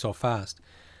they move so fast.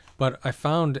 But I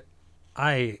found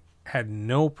I had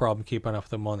no problem keeping up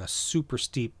with them on the super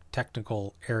steep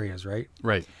technical areas, right?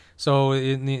 Right. So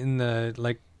in the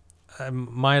like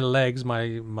my legs,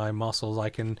 my muscles, I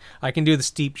can do the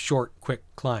steep, short, quick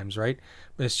climbs, right?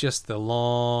 But it's just the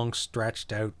long,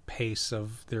 stretched out pace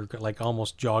of they're like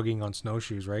almost jogging on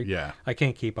snowshoes, right? Yeah. I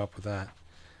can't keep up with that.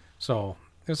 So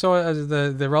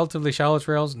the relatively shallow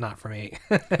trails, not for me.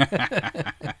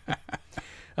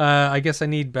 I guess I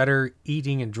need better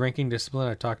eating and drinking discipline.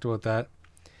 I talked about that.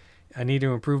 I need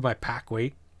to improve my pack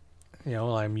weight.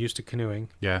 I'm used to canoeing.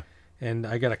 Yeah. And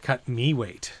I got to cut me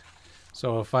weight.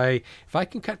 So if I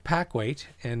can cut pack weight,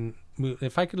 and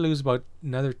if I could lose about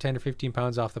another 10 or 15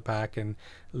 pounds off the pack and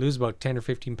lose about 10 or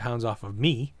 15 pounds off of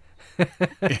me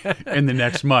in the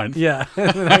next month. Yeah,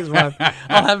 the next month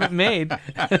I'll have it made.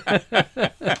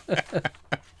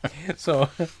 So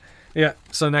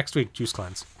next week, juice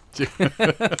cleanse.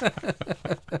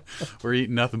 We're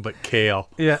eating nothing but kale.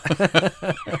 Yeah.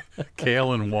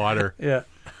 Kale and water. Yeah.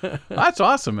 That's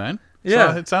awesome, man.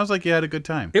 Yeah. So it sounds like you had a good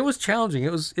time. It was challenging.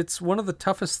 It's one of the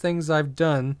toughest things I've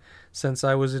done since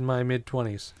I was in my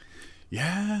mid-20s.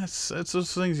 Yeah, it's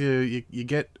those things you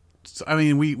get. I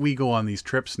mean, we go on these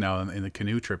trips now in the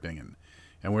canoe tripping,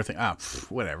 and we're thinking,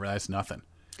 whatever, that's nothing.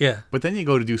 Yeah. But then you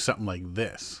go to do something like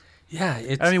this. Yeah.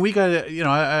 It's, I mean, we got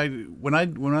to, when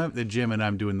I'm at the gym and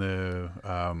I'm doing the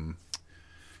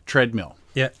treadmill,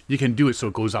 yeah. you can do it so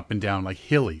it goes up and down like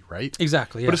hilly, right?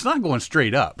 Exactly. Yeah. But it's not going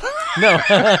straight up. No.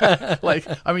 Like,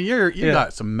 I mean, you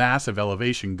got some massive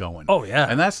elevation going. Oh, yeah.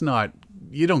 And that's not,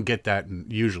 you don't get that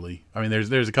usually. I mean,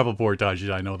 there's a couple of portages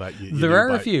I know that you there do, are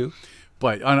a but, few.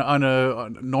 But on a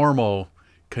normal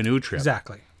canoe trip,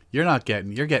 Exactly. you're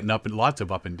getting lots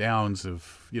of up and downs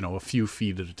of, a few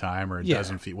feet at a time or a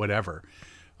dozen feet, whatever.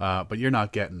 But you're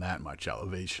not getting that much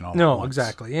elevation all at No, once.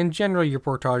 exactly. And generally your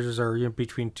portages are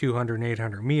between 200 and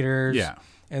 800 meters. Yeah.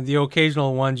 And the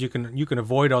occasional ones you can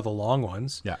avoid all the long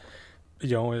ones. Yeah.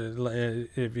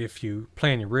 If you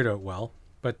plan your route out well.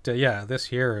 But this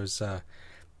here is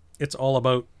it's all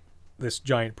about this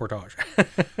giant portage.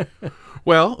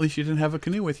 Well, at least you didn't have a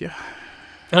canoe with you.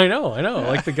 I know.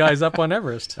 Like the guys up on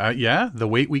Everest. Yeah, the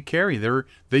weight we carry,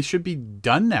 they should be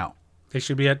done now. They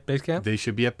should be at base camp? They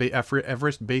should be at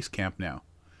Everest Base Camp now.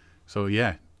 So,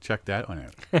 yeah, check that one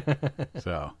out.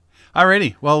 So,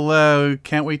 alrighty. Well,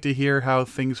 can't wait to hear how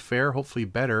things fare, hopefully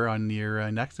better on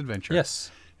your next adventure. Yes.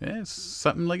 Yeah, it's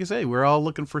something, like I say, we're all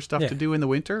looking for stuff to do in the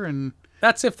winter. And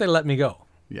that's if they let me go.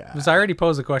 Yeah. Because I already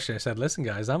posed the question. I said, listen,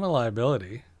 guys, I'm a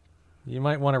liability. You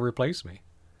might want to replace me.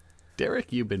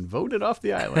 Derek, you've been voted off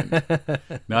the island.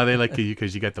 No, they like you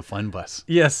because you got the fun bus.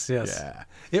 Yes. Yeah.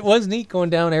 It was neat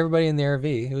going down, everybody in the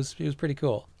RV. It was pretty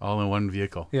cool. All in one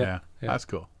vehicle. Yeah. That's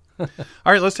cool. All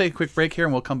right, let's take a quick break here,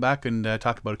 and we'll come back and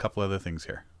talk about a couple other things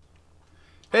here.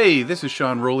 Hey, this is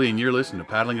Sean Rowley, and you're listening to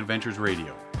Paddling Adventures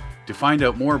Radio. To find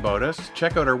out more about us,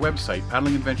 check out our website,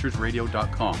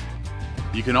 paddlingadventuresradio.com.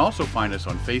 You can also find us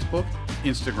on Facebook,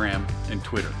 Instagram, and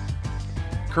Twitter.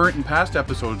 Current and past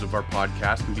episodes of our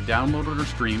podcast can be downloaded or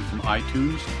streamed from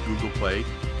iTunes, Google Play,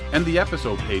 and the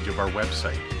episode page of our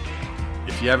website.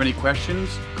 If you have any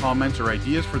questions, comments, or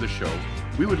ideas for the show,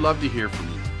 we would love to hear from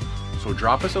you. So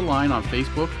drop us a line on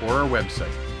Facebook or our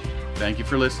website. Thank you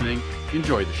for listening.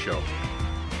 Enjoy the show.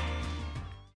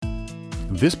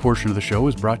 This portion of the show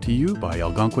is brought to you by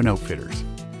Algonquin Outfitters.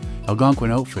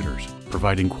 Algonquin Outfitters,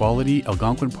 providing quality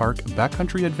Algonquin Park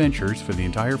backcountry adventures for the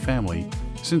entire family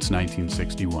since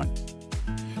 1961.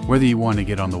 Whether you want to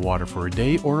get on the water for a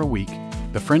day or a week,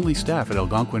 the friendly staff at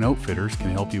Algonquin Outfitters can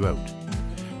help you out.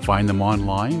 Find them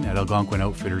online at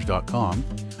algonquinoutfitters.com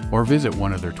or visit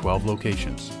one of their 12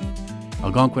 locations.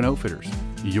 Algonquin Outfitters,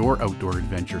 your outdoor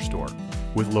adventure store,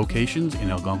 with locations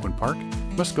in Algonquin Park,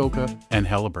 Muskoka, and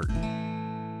Halliburton.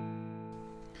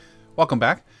 Welcome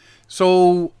back.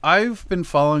 So I've been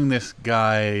following this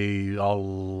guy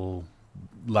all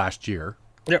last year.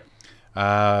 Yep.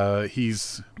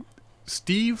 He's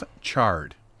Steve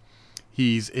Chard.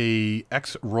 He's a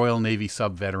ex-Royal Navy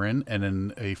sub veteran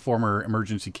and a former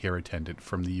emergency care attendant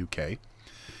from the UK.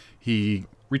 He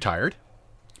retired,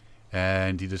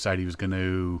 and he decided he was going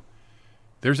to...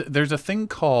 There's a thing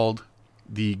called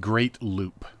the Great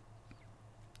Loop.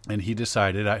 And he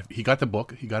decided, he got a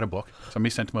book.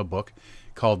 Somebody sent him a book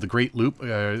called The Great Loop,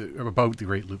 about the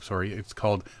Great Loop, sorry. It's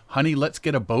called Honey, Let's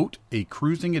Get a Boat, A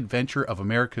Cruising Adventure of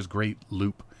America's Great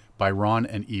Loop by Ron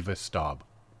and Eva Staub.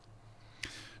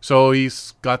 So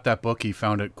he's got that book. He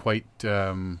found it quite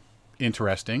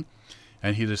interesting.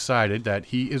 And he decided that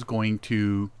he is going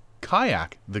to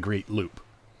kayak the Great Loop,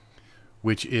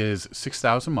 which is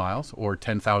 6,000 miles or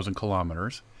 10,000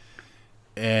 kilometers.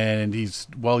 And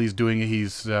while he's doing it,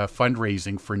 he's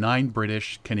fundraising for 9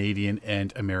 British, Canadian,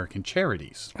 and American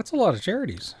charities. That's a lot of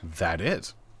charities. That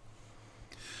is.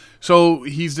 So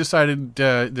he's decided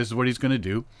this is what he's going to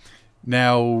do.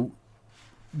 Now,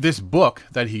 this book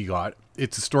that he got,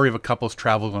 it's a story of a couple's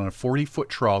traveled on a 40-foot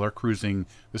trawler cruising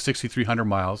the 6,300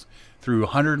 miles through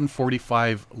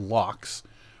 145 locks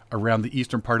around the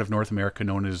eastern part of North America,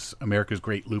 known as America's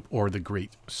Great Loop or the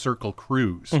Great Circle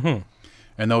Cruise. Mm-hmm.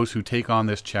 And those who take on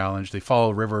this challenge, they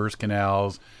follow rivers,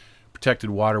 canals,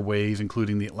 protected waterways,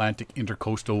 including the Atlantic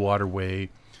Intercoastal Waterway,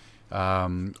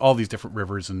 all these different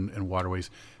rivers and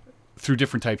waterways, through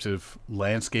different types of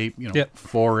landscape,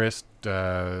 forest,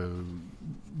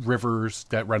 rivers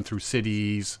that run through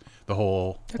cities, the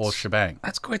whole shebang.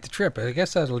 That's quite the trip. I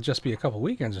guess that'll just be a couple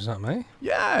weekends or something, eh?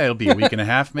 Yeah, it'll be a week and a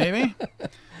half, maybe.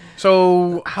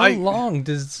 So how long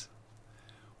does...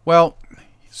 Well,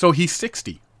 so he's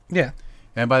 60. Yeah.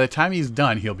 And by the time he's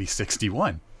done, he'll be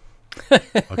 61.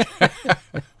 Okay.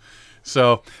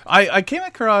 So I came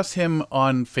across him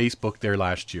on Facebook there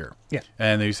last year. Yeah.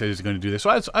 And they said he's going to do this. So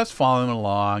I was following him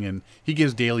along, and he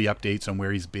gives daily updates on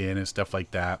where he's been and stuff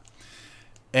like that.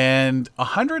 And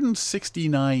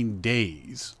 169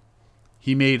 days,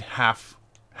 he made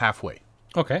halfway.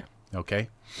 Okay. Okay.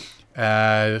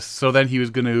 So then he was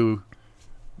going to,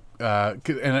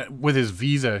 and with his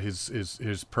visa,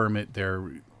 his permit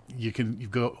there, you can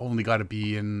only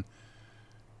be in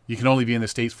the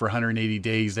States for 180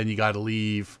 days. Then you got to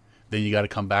leave. Then you got to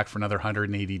come back for another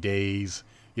 180 days.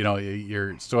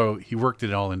 So he worked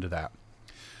it all into that.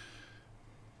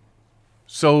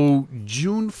 So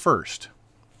June 1st,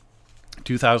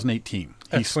 2018.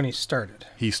 That's when he started.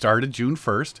 He started June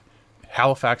 1st,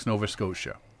 Halifax, Nova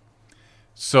Scotia.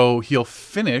 So he'll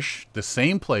finish the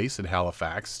same place at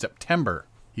Halifax, September,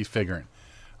 he's figuring.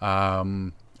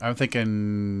 I'm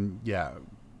thinking,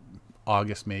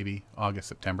 August,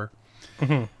 September.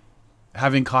 Mm-hmm.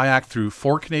 Having kayaked through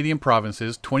 4 Canadian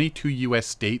provinces, 22 U.S.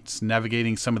 states,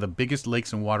 navigating some of the biggest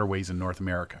lakes and waterways in North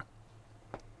America.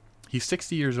 He's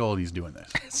 60 years old, he's doing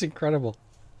this. It's incredible.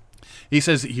 He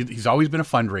says he's always been a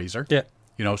fundraiser. Yeah.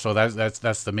 So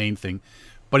that's the main thing.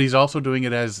 But he's also doing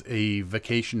it as a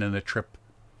vacation and a trip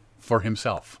for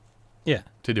himself. Yeah.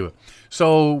 To do it.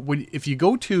 So if you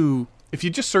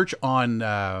just search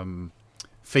on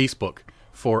Facebook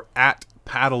for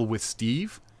 @Paddle with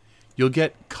Steve, you'll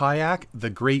get Kayak the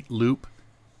Great Loop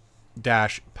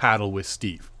 -Paddle with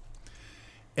Steve.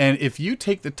 And if you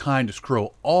take the time to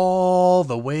scroll all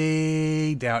the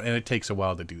way down, and it takes a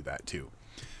while to do that too,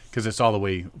 because it's all the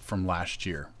way from last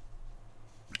year.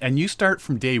 And you start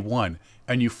from day one,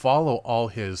 and you follow all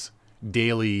his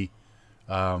daily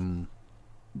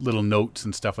little notes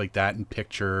and stuff like that, and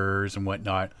pictures and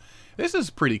whatnot. This is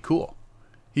pretty cool.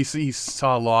 He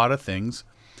saw a lot of things.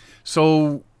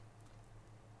 So,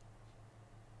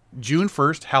 June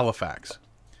 1st, Halifax.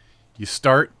 You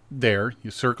start there,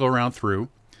 you circle around through,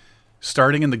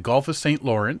 starting in the Gulf of St.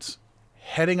 Lawrence,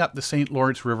 heading up the St.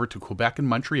 Lawrence River to Quebec and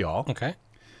Montreal. Okay.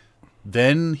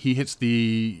 Then he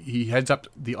heads up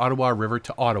the Ottawa River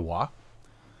to Ottawa.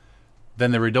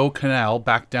 Then the Rideau Canal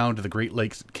back down to the Great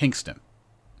Lakes at Kingston.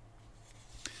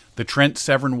 The Trent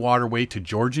Severn Waterway to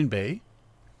Georgian Bay.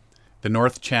 The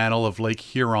North Channel of Lake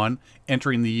Huron,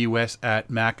 entering the U.S. at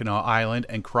Mackinac Island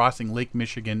and crossing Lake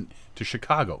Michigan to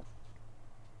Chicago.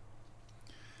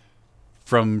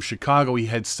 From Chicago, he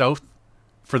heads south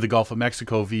for the Gulf of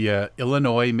Mexico via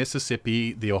Illinois,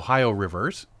 Mississippi, the Ohio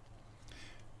rivers,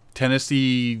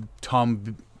 Tennessee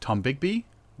Tombigbee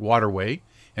Waterway,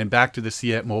 and back to the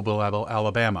sea at Mobile,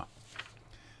 Alabama.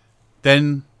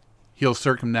 Then he'll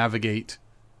circumnavigate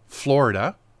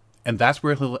Florida, and that's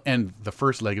where he'll end the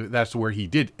first leg of it. That's where he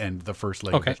did end the first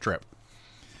leg of his trip.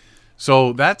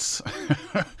 So that's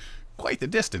quite the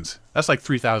distance. That's like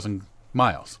 3,000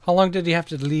 miles. How long did he have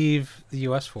to leave the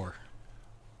U.S. for?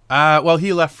 Well,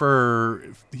 he left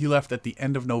at the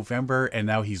end of November, and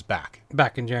now he's back.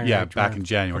 Back in January. Yeah, back in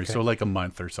January. Okay. So like a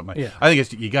month or something. Yeah. I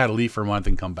think you got to leave for a month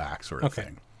and come back, sort of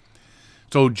thing.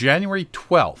 So January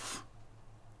 12th,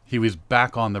 he was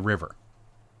back on the river,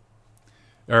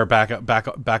 or back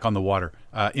on the water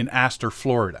in Astor,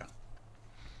 Florida.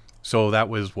 So that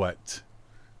was what?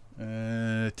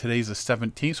 Today's the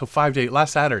 17th, so 5 days.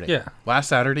 Last Saturday. Yeah. Last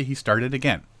Saturday he started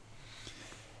again.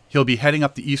 He'll be heading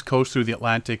up the East Coast through the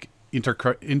Atlantic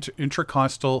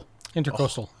Intercoastal.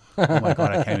 Oh my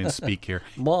God, I can't even speak here.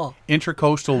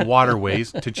 Intercoastal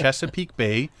waterways to Chesapeake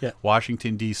Bay,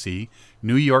 Washington, D.C.,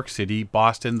 New York City,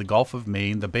 Boston, the Gulf of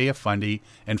Maine, the Bay of Fundy,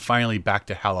 and finally back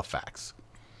to Halifax.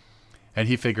 And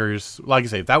he figures, like I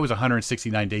say, if that was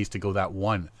 169 days to go that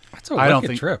one. That's a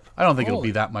wicked trip. I don't think it'll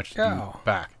be that much to do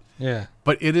back. Yeah.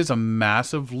 But it is a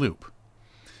massive loop.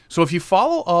 So if you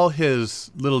follow all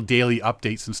his little daily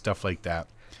updates and stuff like that,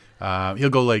 he'll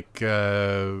go like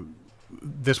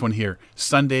this one here,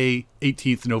 Sunday,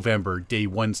 18th November, day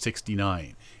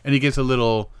 169. And he gives a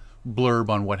little blurb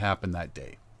on what happened that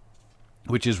day,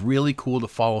 which is really cool to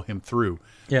follow him through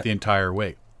the entire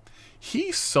way.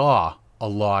 He saw a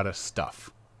lot of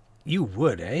stuff. You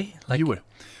would, eh? You would.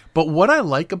 But what I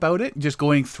like about it, just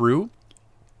going through,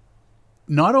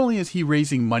 not only is he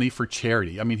raising money for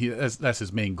charity, I mean, that's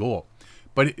his main goal,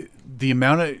 but the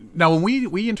amount of... Now, when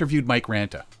we interviewed Mike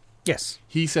Ranta, yes,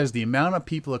 he says the amount of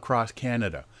people across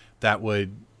Canada that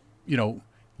would,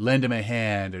 lend him a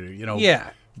hand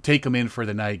or, take him in for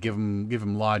the night, give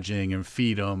him lodging and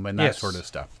feed him and that sort of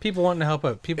stuff. People wanting to help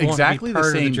out. People exactly want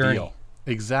to be part the same of the journey. deal.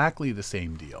 Exactly the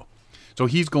same deal. So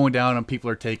he's going down and people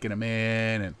are taking him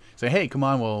in and say, hey, come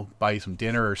on, we'll buy you some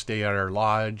dinner or stay at our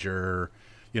lodge or,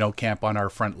 camp on our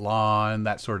front lawn,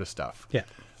 that sort of stuff. Yeah.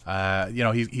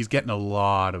 He's getting a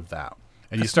lot of that,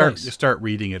 and That's you nice. start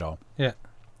reading it all. Yeah.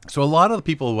 So a lot of the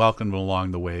people welcomed him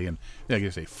along the way, and like I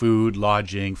say, food,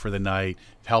 lodging for the night,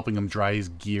 helping him dry his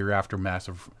gear after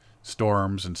massive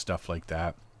storms and stuff like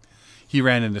that. He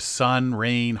ran into sun,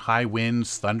 rain, high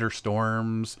winds,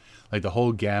 thunderstorms, like the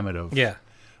whole gamut of. Yeah.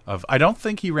 I don't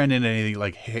think he ran into anything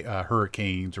like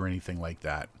hurricanes or anything like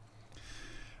that.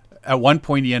 At one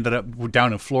point, he ended up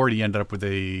down in Florida. He ended up with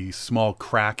a small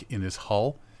crack in his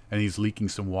hull, and he's leaking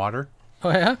some water. Oh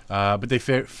yeah. But they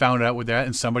found out with that,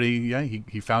 and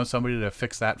he found somebody to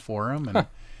fix that for him, and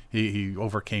he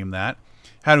overcame that.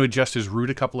 Had to adjust his route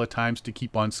a couple of times to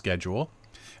keep on schedule,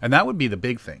 and that would be the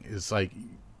big thing. Is like,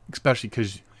 especially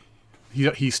because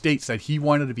he states that he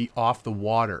wanted to be off the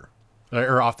water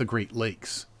or off the Great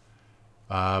Lakes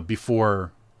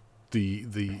before the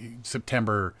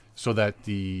September, so that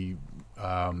the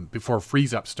before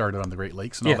freeze up started on the Great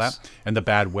Lakes and all Yes. that, and the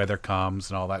bad weather comes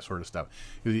and all that sort of stuff.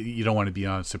 You don't want to be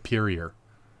on Superior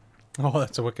Oh,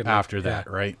 that's a wicked. after that,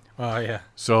 right? Oh yeah.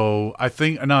 So I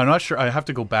think, no, I'm not sure. I have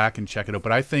to go back and check it out,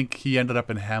 but I think he ended up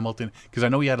in Hamilton because I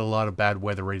know he had a lot of bad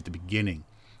weather right at the beginning,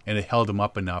 and it held him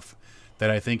up enough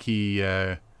that I think he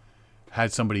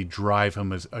had somebody drive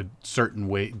him a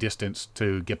certain distance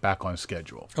to get back on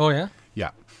schedule. Oh yeah.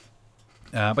 Yeah.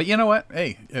 But you know what?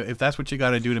 Hey, if that's what you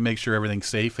got to do to make sure everything's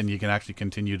safe and you can actually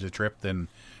continue the trip, then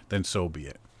so be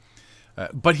it.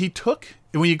 But he took,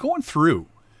 when you're going through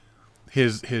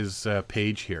his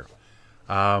page here,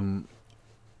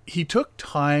 he took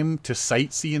time to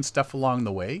sightsee and stuff along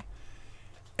the way.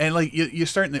 And like you're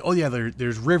starting to, oh yeah,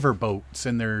 there's river boats,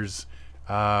 and there's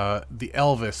the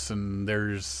Elvis, and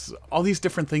there's all these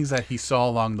different things that he saw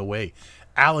along the way.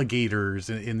 Alligators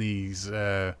in these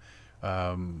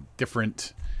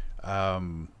different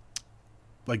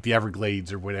like the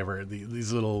Everglades or whatever,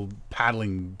 these little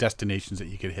paddling destinations that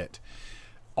you could hit.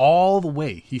 All the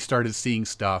way he started seeing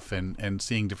stuff and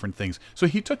seeing different things. So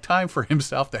he took time for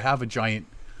himself to have a giant,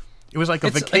 it was like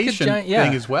a vacation thing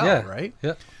as well, right?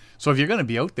 Yeah. So if you're going to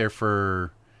be out there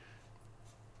for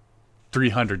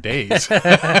 300 days,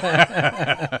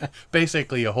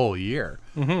 basically a whole year,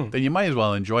 then you might as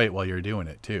well enjoy it while you're doing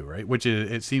it too, right? Which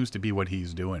it seems to be what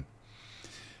he's doing.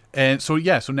 And so,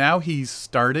 yeah, so now he's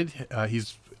started,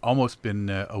 he's almost been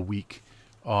a week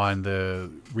on the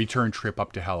return trip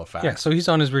up to Halifax. Yeah. So he's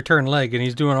on his return leg, and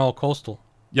he's doing all coastal.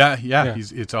 Yeah.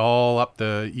 It's all up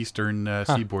the eastern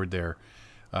seaboard there,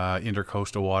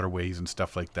 intercoastal waterways and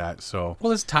stuff like that. So,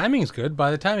 Well, his timing's good.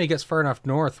 By the time he gets far enough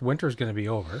north, winter's going to be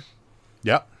over.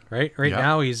 yeah. Right Yeah.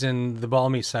 now he's in the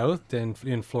balmy south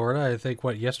in Florida. I think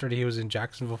yesterday he was in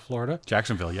Jacksonville, Florida.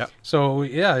 Jacksonville, yeah. So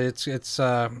yeah, it's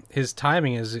his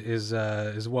timing is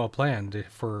well planned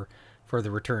for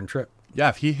the return trip. Yeah,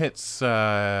 if he hits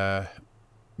Nova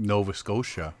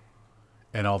Scotia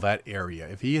and all that area,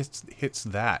 if he hits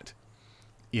that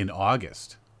in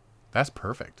August, that's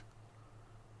perfect.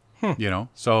 You know,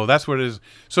 so that's what it is.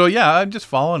 So yeah, I'm just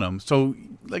following him. So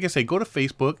like I say, go to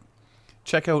Facebook,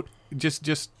 check out,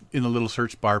 just in the little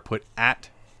search bar, put at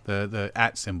the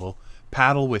at symbol,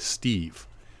 Paddle with Steve,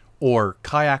 or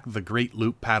Kayak the Great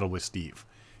Loop Paddle with Steve.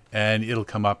 And it'll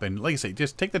come up, and like I say,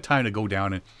 just take the time to go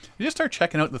down and just start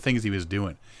checking out the things he was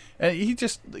doing. And he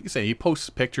just, like I say, he posts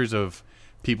pictures of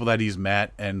people that he's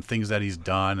met and things that he's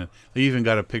done. And he even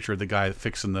got a picture of the guy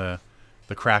fixing the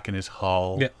crack in his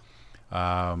hull.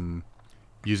 Yeah.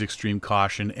 Use extreme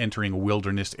caution entering a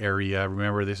wilderness area.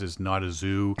 Remember, this is not a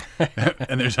zoo.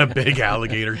 And there's a big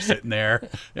alligator sitting there.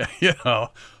 You know,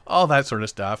 all that sort of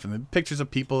stuff. And then pictures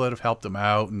of people that have helped him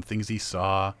out and things he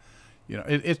saw. You know,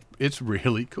 it's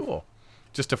really cool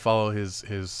just to follow his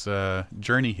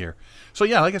journey here. So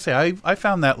yeah, like I say, I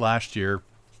found that last year,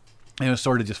 and I was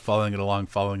sort of just following it along,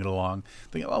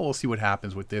 thinking, oh, we'll see what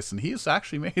happens with this, and he's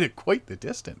actually made it quite the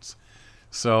distance.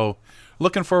 So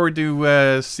looking forward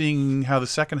to seeing how the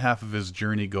second half of his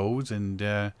journey goes, and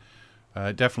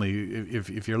definitely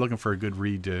if you're looking for a good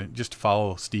read, just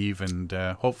follow Steve, and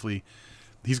hopefully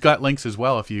he's got links as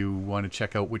well if you want to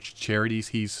check out which charities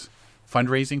he's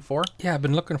fundraising for. Yeah, I've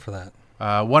been looking for that.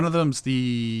 One of them's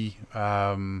the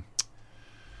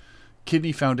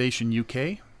Kidney Foundation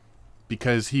UK,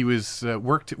 because he was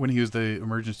worked when he was the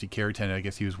emergency care attendant. I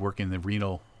guess he was working in the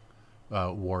renal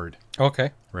ward.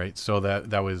 Okay. Right. So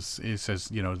that was, it says,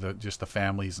 you know, just the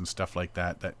families and stuff like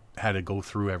that had to go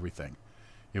through everything.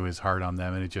 It was hard on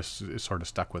them, and it sort of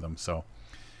stuck with them. So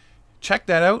check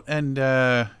that out. And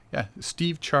yeah,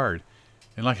 Steve Chard,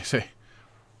 and like I say,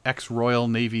 ex-Royal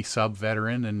Navy sub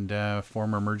veteran and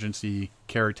former emergency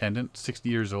care attendant, 60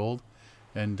 years old,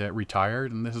 and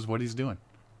retired, and this is what he's doing.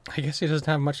 I guess he doesn't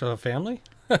have much of a family.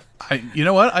 You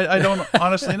know what? I don't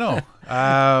honestly know.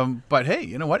 But hey,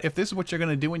 you know what? If this is what you're going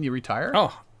to do when you retire,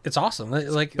 Oh, it's awesome.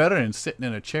 Like better than sitting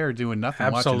in a chair doing nothing,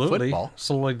 watching absolutely, football.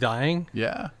 slowly dying.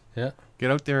 Yeah. Yeah. Get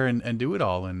out there and do it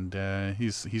all. And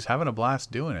he's having a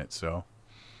blast doing it. So,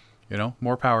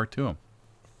 more power to him.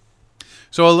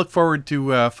 So I'll look forward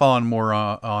to following more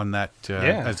on that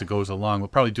as it goes along. We'll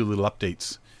probably do little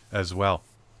updates as well.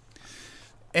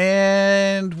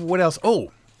 And what else?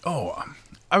 Oh,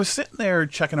 I was sitting there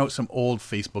checking out some old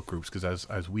Facebook groups because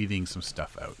I was weeding some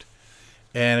stuff out.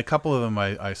 And a couple of them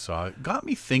I saw. It got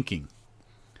me thinking.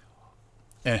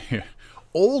 And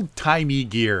old-timey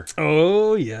gear.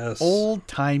 Oh, yes.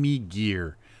 Old-timey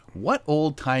gear. What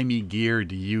old-timey gear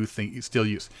do you think you still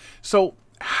use? So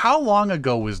how long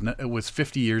ago was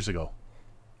 50 years ago?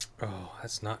 Oh,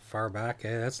 that's not far back.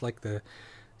 That's like the...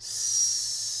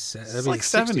 It's like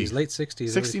 70s. Late 60s.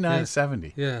 69, yeah.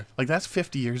 70. Yeah. Like, that's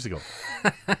 50 years ago.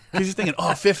 Because you're thinking,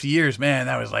 50 years, man,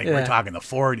 that was like, we're talking the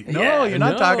 40s. No, you're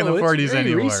not talking the 40s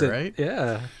anymore, recent. right?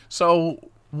 Yeah. So,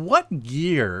 what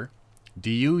gear do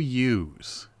you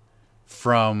use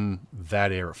from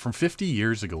that era, from 50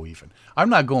 years ago even? I'm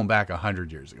not going back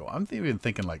 100 years ago. I'm even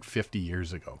thinking like 50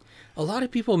 years ago. A lot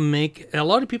of people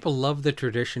love the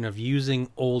tradition of using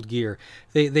old gear.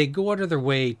 They go out of their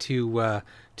way to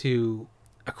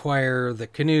acquire the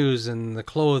canoes and the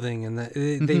clothing, and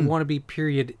they want to be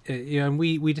period. And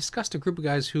we discussed a group of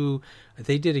guys who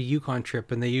they did a Yukon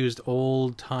trip and they used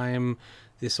old time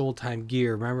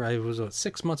gear. Remember, it was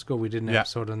 6 months ago we did an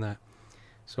episode on that.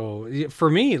 So for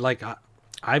me, like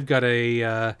I've got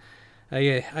I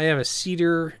have a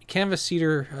canvas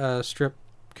cedar strip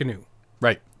canoe,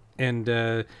 right? And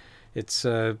it's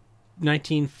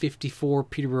 1954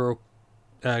 Peterborough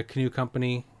Canoe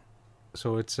Company.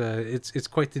 So it's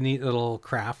quite the neat little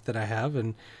craft that I have,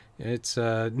 and it's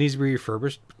needs to be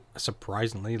refurbished.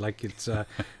 Surprisingly, like it's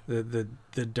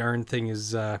the darn thing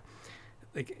is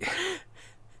like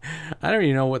I don't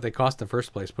even know what they cost in the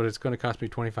first place, but it's going to cost me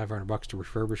 $2,500 to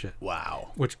refurbish it.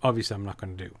 Wow! Which obviously I'm not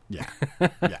going to do. Yeah.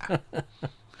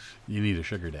 You need a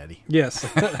sugar daddy. Yes,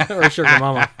 or a sugar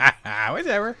mama.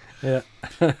 Whatever. Yeah.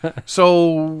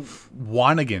 So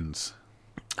Wanigans.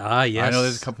 Ah, yes. I know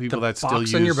there's a couple people that still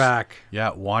use on your back.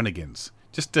 Yeah, Wanigans,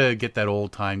 just to get that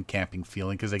old time camping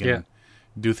feeling because they can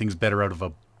do things better out of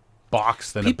a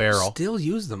box than People a barrel. Still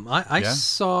use them. I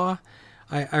saw.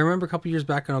 I remember a couple years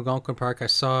back in Algonquin Park, I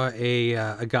saw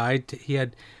a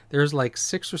guide. There's like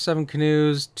 6 or 7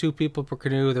 canoes, 2 people per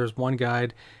canoe. There's one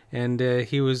guide, and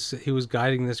he was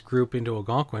guiding this group into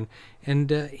Algonquin,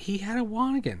 and he had a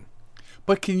Wanigan.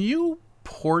 But can you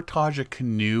portage a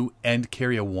canoe and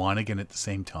carry a Wanigan at the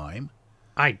same time?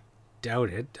 I doubt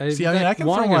it. See, I mean, I can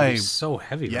throw my so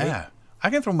heavy. Yeah, right? I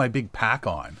can throw my big pack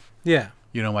on. Yeah.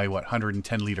 My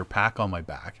 110-liter pack on my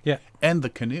back. Yeah. And the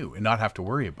canoe, and not have to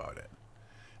worry about it.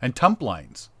 And tump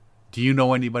lines. Do you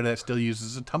know anybody that still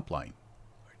uses a tump line?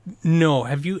 No.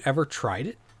 Have you ever tried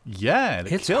it? Yeah,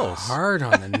 it kills. It's hard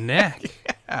on the neck.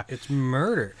 Yeah. It's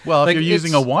murder. Well, if you're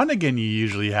using a Wanigan, you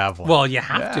usually have one. Well, you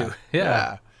have to.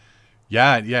 Yeah.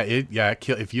 It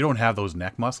kills. If you don't have those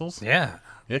neck muscles,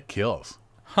 it kills.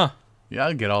 Huh. Yeah,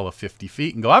 I'll get all of 50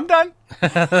 feet and go, I'm done.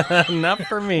 Not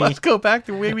for me. Let's go back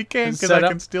the way we came because I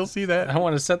can still see that. I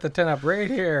want to set the tent up right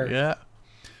here. Yeah.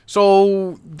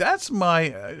 So that's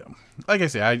my, like I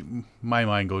say, my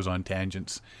mind goes on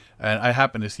tangents, and I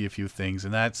happen to see a few things,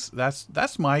 and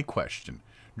that's my question.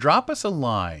 Drop us a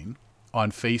line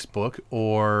on Facebook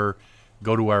or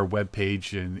go to our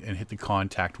webpage and hit the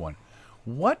contact one.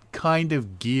 What kind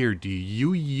of gear do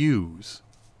you use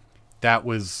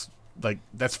that's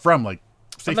from like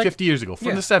say 50 years ago,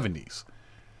 from the 70s?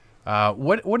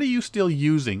 What are you still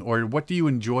using, or what do you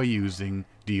enjoy using?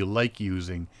 Do you like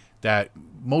using that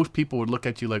most people would look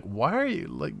at you like, why are you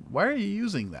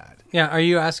using that? Yeah, are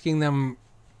you asking them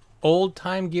old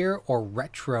time gear or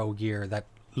retro gear that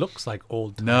looks like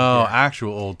old time No, gear?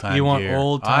 actual old time gear. You want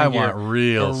old time gear. I want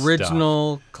real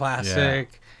original, stuff.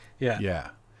 classic.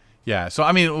 Yeah. So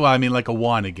I mean like a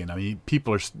Wanigan. I mean,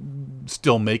 people are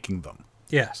still making them.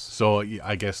 Yes. So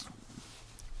I guess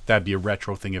that'd be a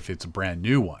retro thing if it's a brand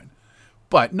new one.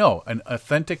 But no, an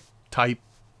authentic type,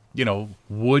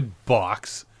 wood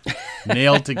box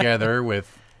nailed together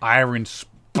with iron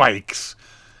spikes.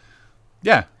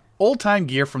 Yeah. Old time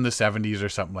gear from the 70s or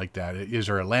something like that. Is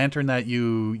there a lantern that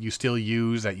you still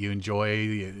use that you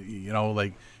enjoy,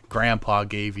 like grandpa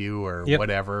gave you or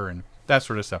whatever, and that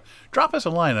sort of stuff? Drop us a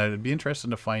line. I'd be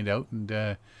interested to find out, and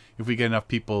if we get enough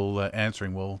people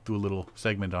answering, we'll do a little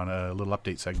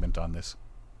update segment on this.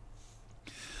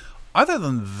 Other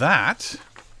than that,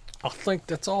 I think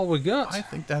that's all we got. I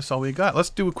think that's all we got. Let's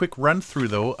do a quick run through,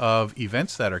 though, of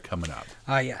events that are coming up.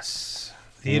 Yes.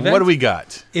 What do we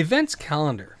got? Events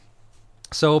calendar.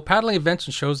 So paddling events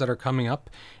and shows that are coming up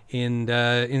in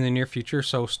the near future.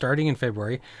 So starting in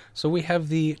February. So we have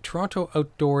the Toronto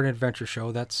Outdoor and Adventure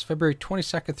Show. That's February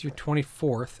 22nd through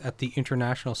 24th at the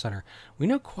International Centre. We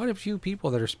know quite a few people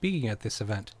that are speaking at this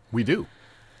event. We do.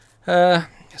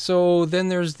 So then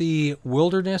there's the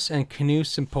Wilderness and Canoe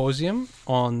Symposium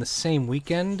on the same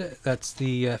weekend. That's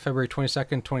the February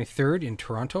 22nd, 23rd in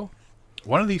Toronto.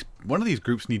 One of these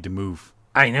groups need to move.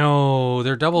 I know,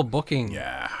 they're double booking.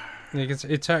 Yeah. Like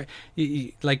it's hard.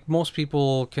 Like most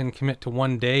people can commit to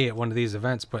one day at one of these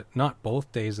events, but not both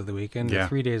days of the weekend or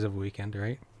 3 days of the weekend,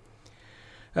 right?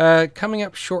 Coming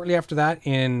up shortly after that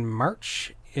in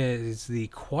March is the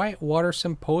Quiet Water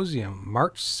Symposium,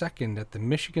 March 2nd at the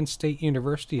Michigan State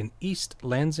University in East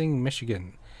Lansing,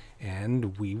 Michigan.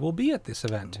 And we will be at this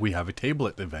event. We have a table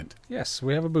at the event. Yes,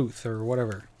 we have a booth or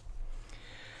whatever.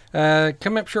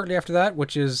 Coming up shortly after that,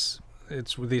 which is...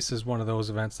 this is one of those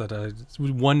events that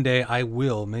one day I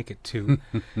will make it to,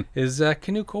 is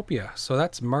Canoecopia. So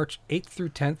that's March 8th through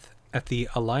 10th at the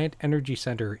Alliant Energy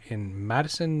Center in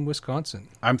Madison, Wisconsin.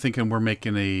 I'm thinking we're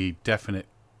making a definite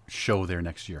show there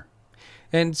next year.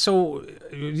 And so,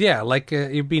 yeah, like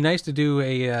it'd be nice to do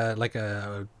a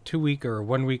 2-week or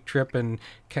 1 week trip and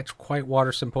catch Quiet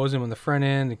Water Symposium on the front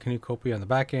end and Canoecopia on the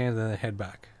back end, and then head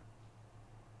back.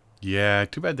 Yeah,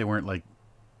 too bad they weren't like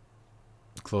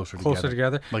closer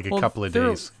together. Like a couple of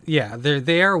days. Yeah,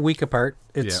 they are a week apart.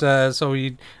 It's so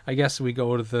I guess we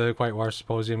go to the Quiet Water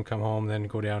Symposium, come home, then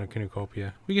go down to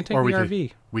Canoecopia. We can take the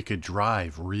RV. We could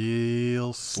drive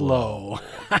real slow.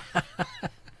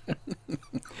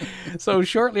 So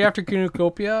shortly after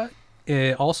Canoecopia,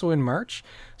 also in March.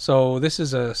 So this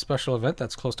is a special event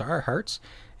that's close to our hearts.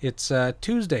 It's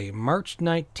Tuesday, March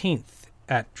 19th.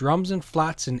 At Drums and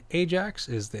Flats in Ajax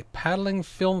is the Paddling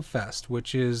Film Fest,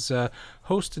 which is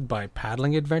hosted by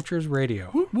Paddling Adventures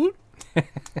Radio. Woot, woot.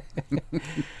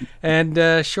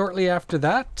 And shortly after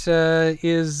that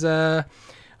is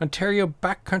Ontario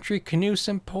Backcountry Canoe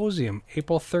Symposium,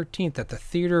 April 13th at the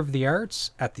Theatre of the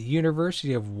Arts at the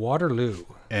University of Waterloo.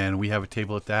 And we have a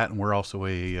table at that, and we're also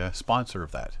a sponsor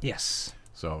of that. Yes.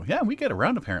 So, yeah, we get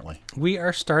around apparently. We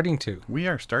are starting to. We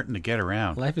are starting to get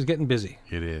around. Life is getting busy.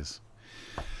 It is.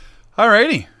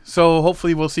 Alrighty, so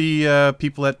hopefully we'll see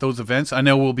people at those events. I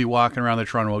know we'll be walking around the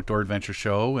Toronto Outdoor Adventure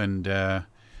Show, and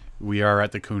we are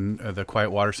at the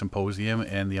Quiet Water Symposium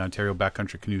and the Ontario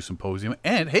Backcountry Canoe Symposium.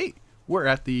 And hey, we're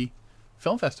at the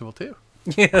film festival too.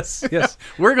 Yes, yes.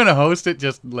 We're going to host it,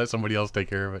 just let somebody else take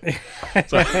care of it.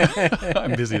 So,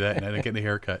 I'm busy that night. I'm getting a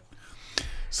haircut.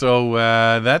 So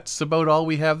that's about all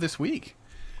we have this week.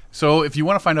 So if you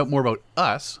want to find out more about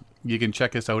us, you can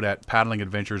check us out at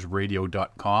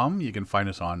paddlingadventuresradio.com. You can find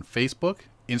us on Facebook,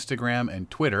 Instagram, and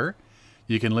Twitter.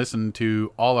 You can listen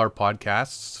to all our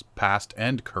podcasts, past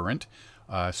and current,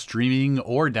 streaming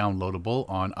or downloadable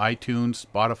on iTunes,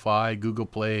 Spotify, Google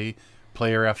Play,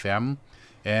 Player FM,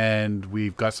 and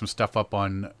we've got some stuff up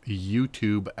on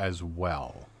YouTube as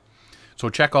well. So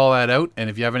check all that out, and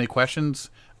if you have any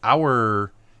questions,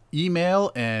 our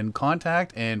email and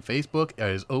contact and Facebook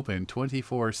is open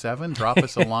 24/7. Drop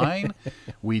us a line.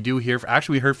 We do hear.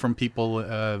 Actually, we heard from people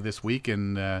this week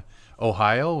in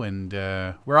Ohio, and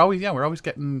we're always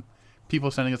getting people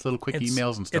sending us little quick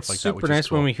emails and stuff like that. It's super nice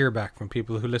when we hear back from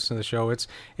people who listen to the show. It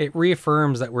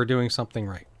reaffirms that we're doing something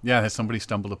right. Yeah, that somebody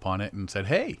stumbled upon it and said,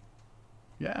 "Hey,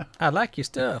 yeah, I like your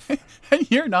stuff."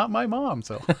 And you're not my mom,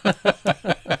 so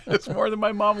it's more than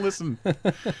my mom listened.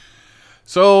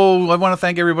 So I want to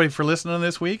thank everybody for listening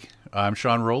this week. I'm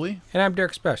Sean Rowley. And I'm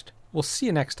Derek Specht. We'll see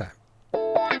you next time.